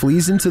 she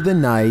flees into the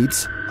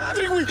night.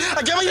 Madre, güey.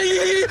 Allá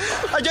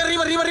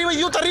arriba,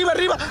 idiota,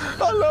 arriba.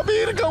 A la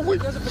verga, güey.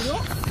 ¿Ya se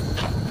perdió?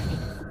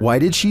 Why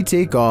did she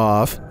take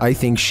off? I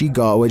think she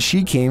got what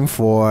she came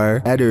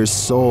for, Eder's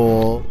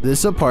soul.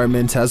 This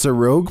apartment has a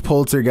rogue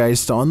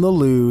poltergeist on the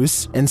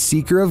loose, and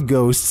Seeker of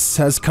Ghosts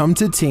has come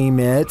to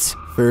tame it.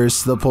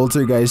 First, the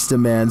poltergeist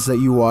demands that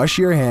you wash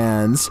your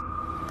hands.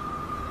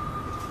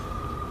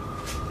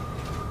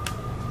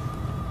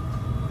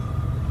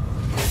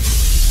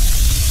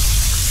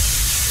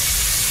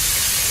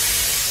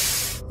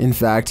 In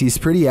fact, he's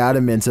pretty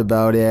adamant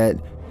about it.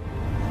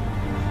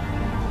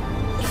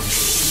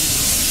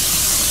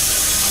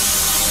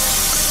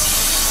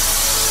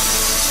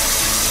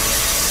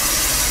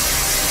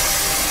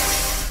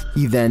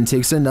 He then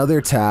takes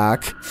another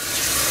tack.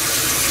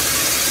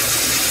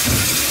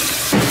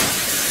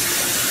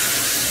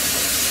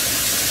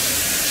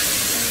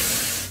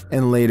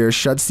 And later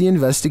shuts the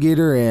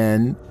investigator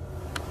in.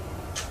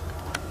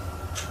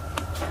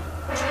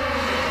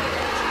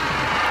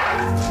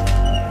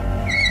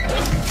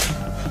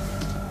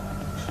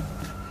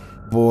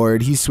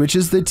 Bored, he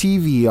switches the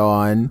TV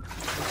on.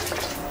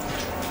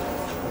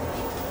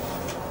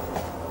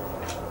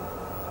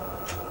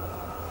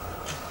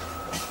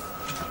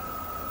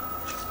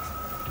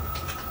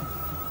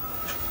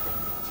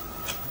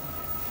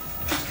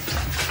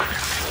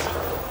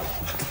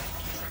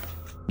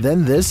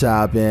 Then this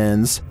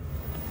happens.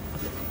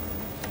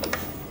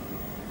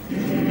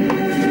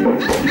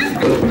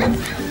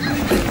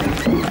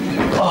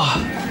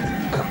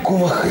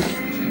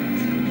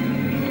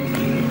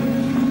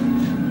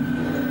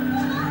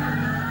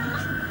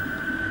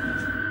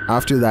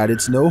 After that,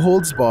 it's no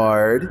holds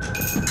barred.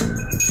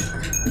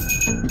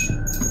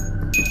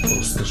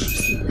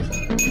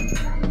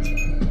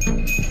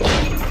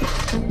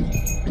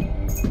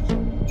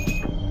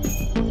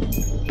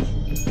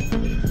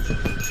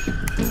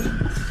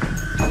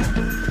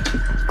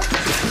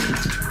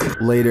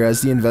 Later,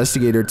 as the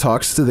investigator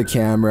talks to the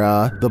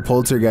camera, the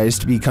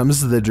poltergeist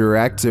becomes the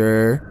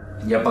director.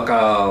 Я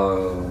пока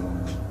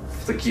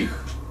в таких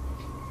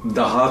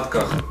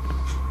догадках,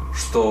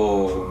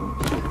 что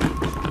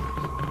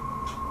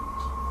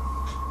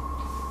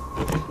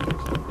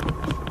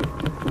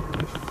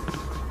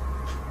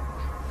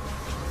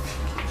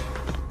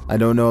I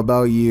don't know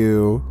about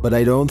you, but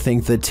I don't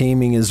think the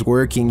taming is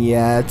working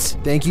yet.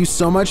 Thank you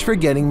so much for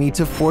getting me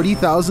to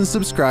 40,000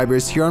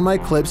 subscribers here on my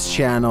Clips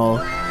channel.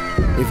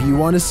 If you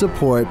want to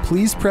support,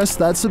 please press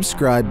that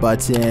subscribe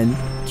button.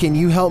 Can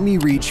you help me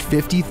reach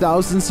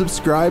 50,000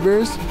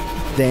 subscribers?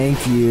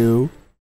 Thank you.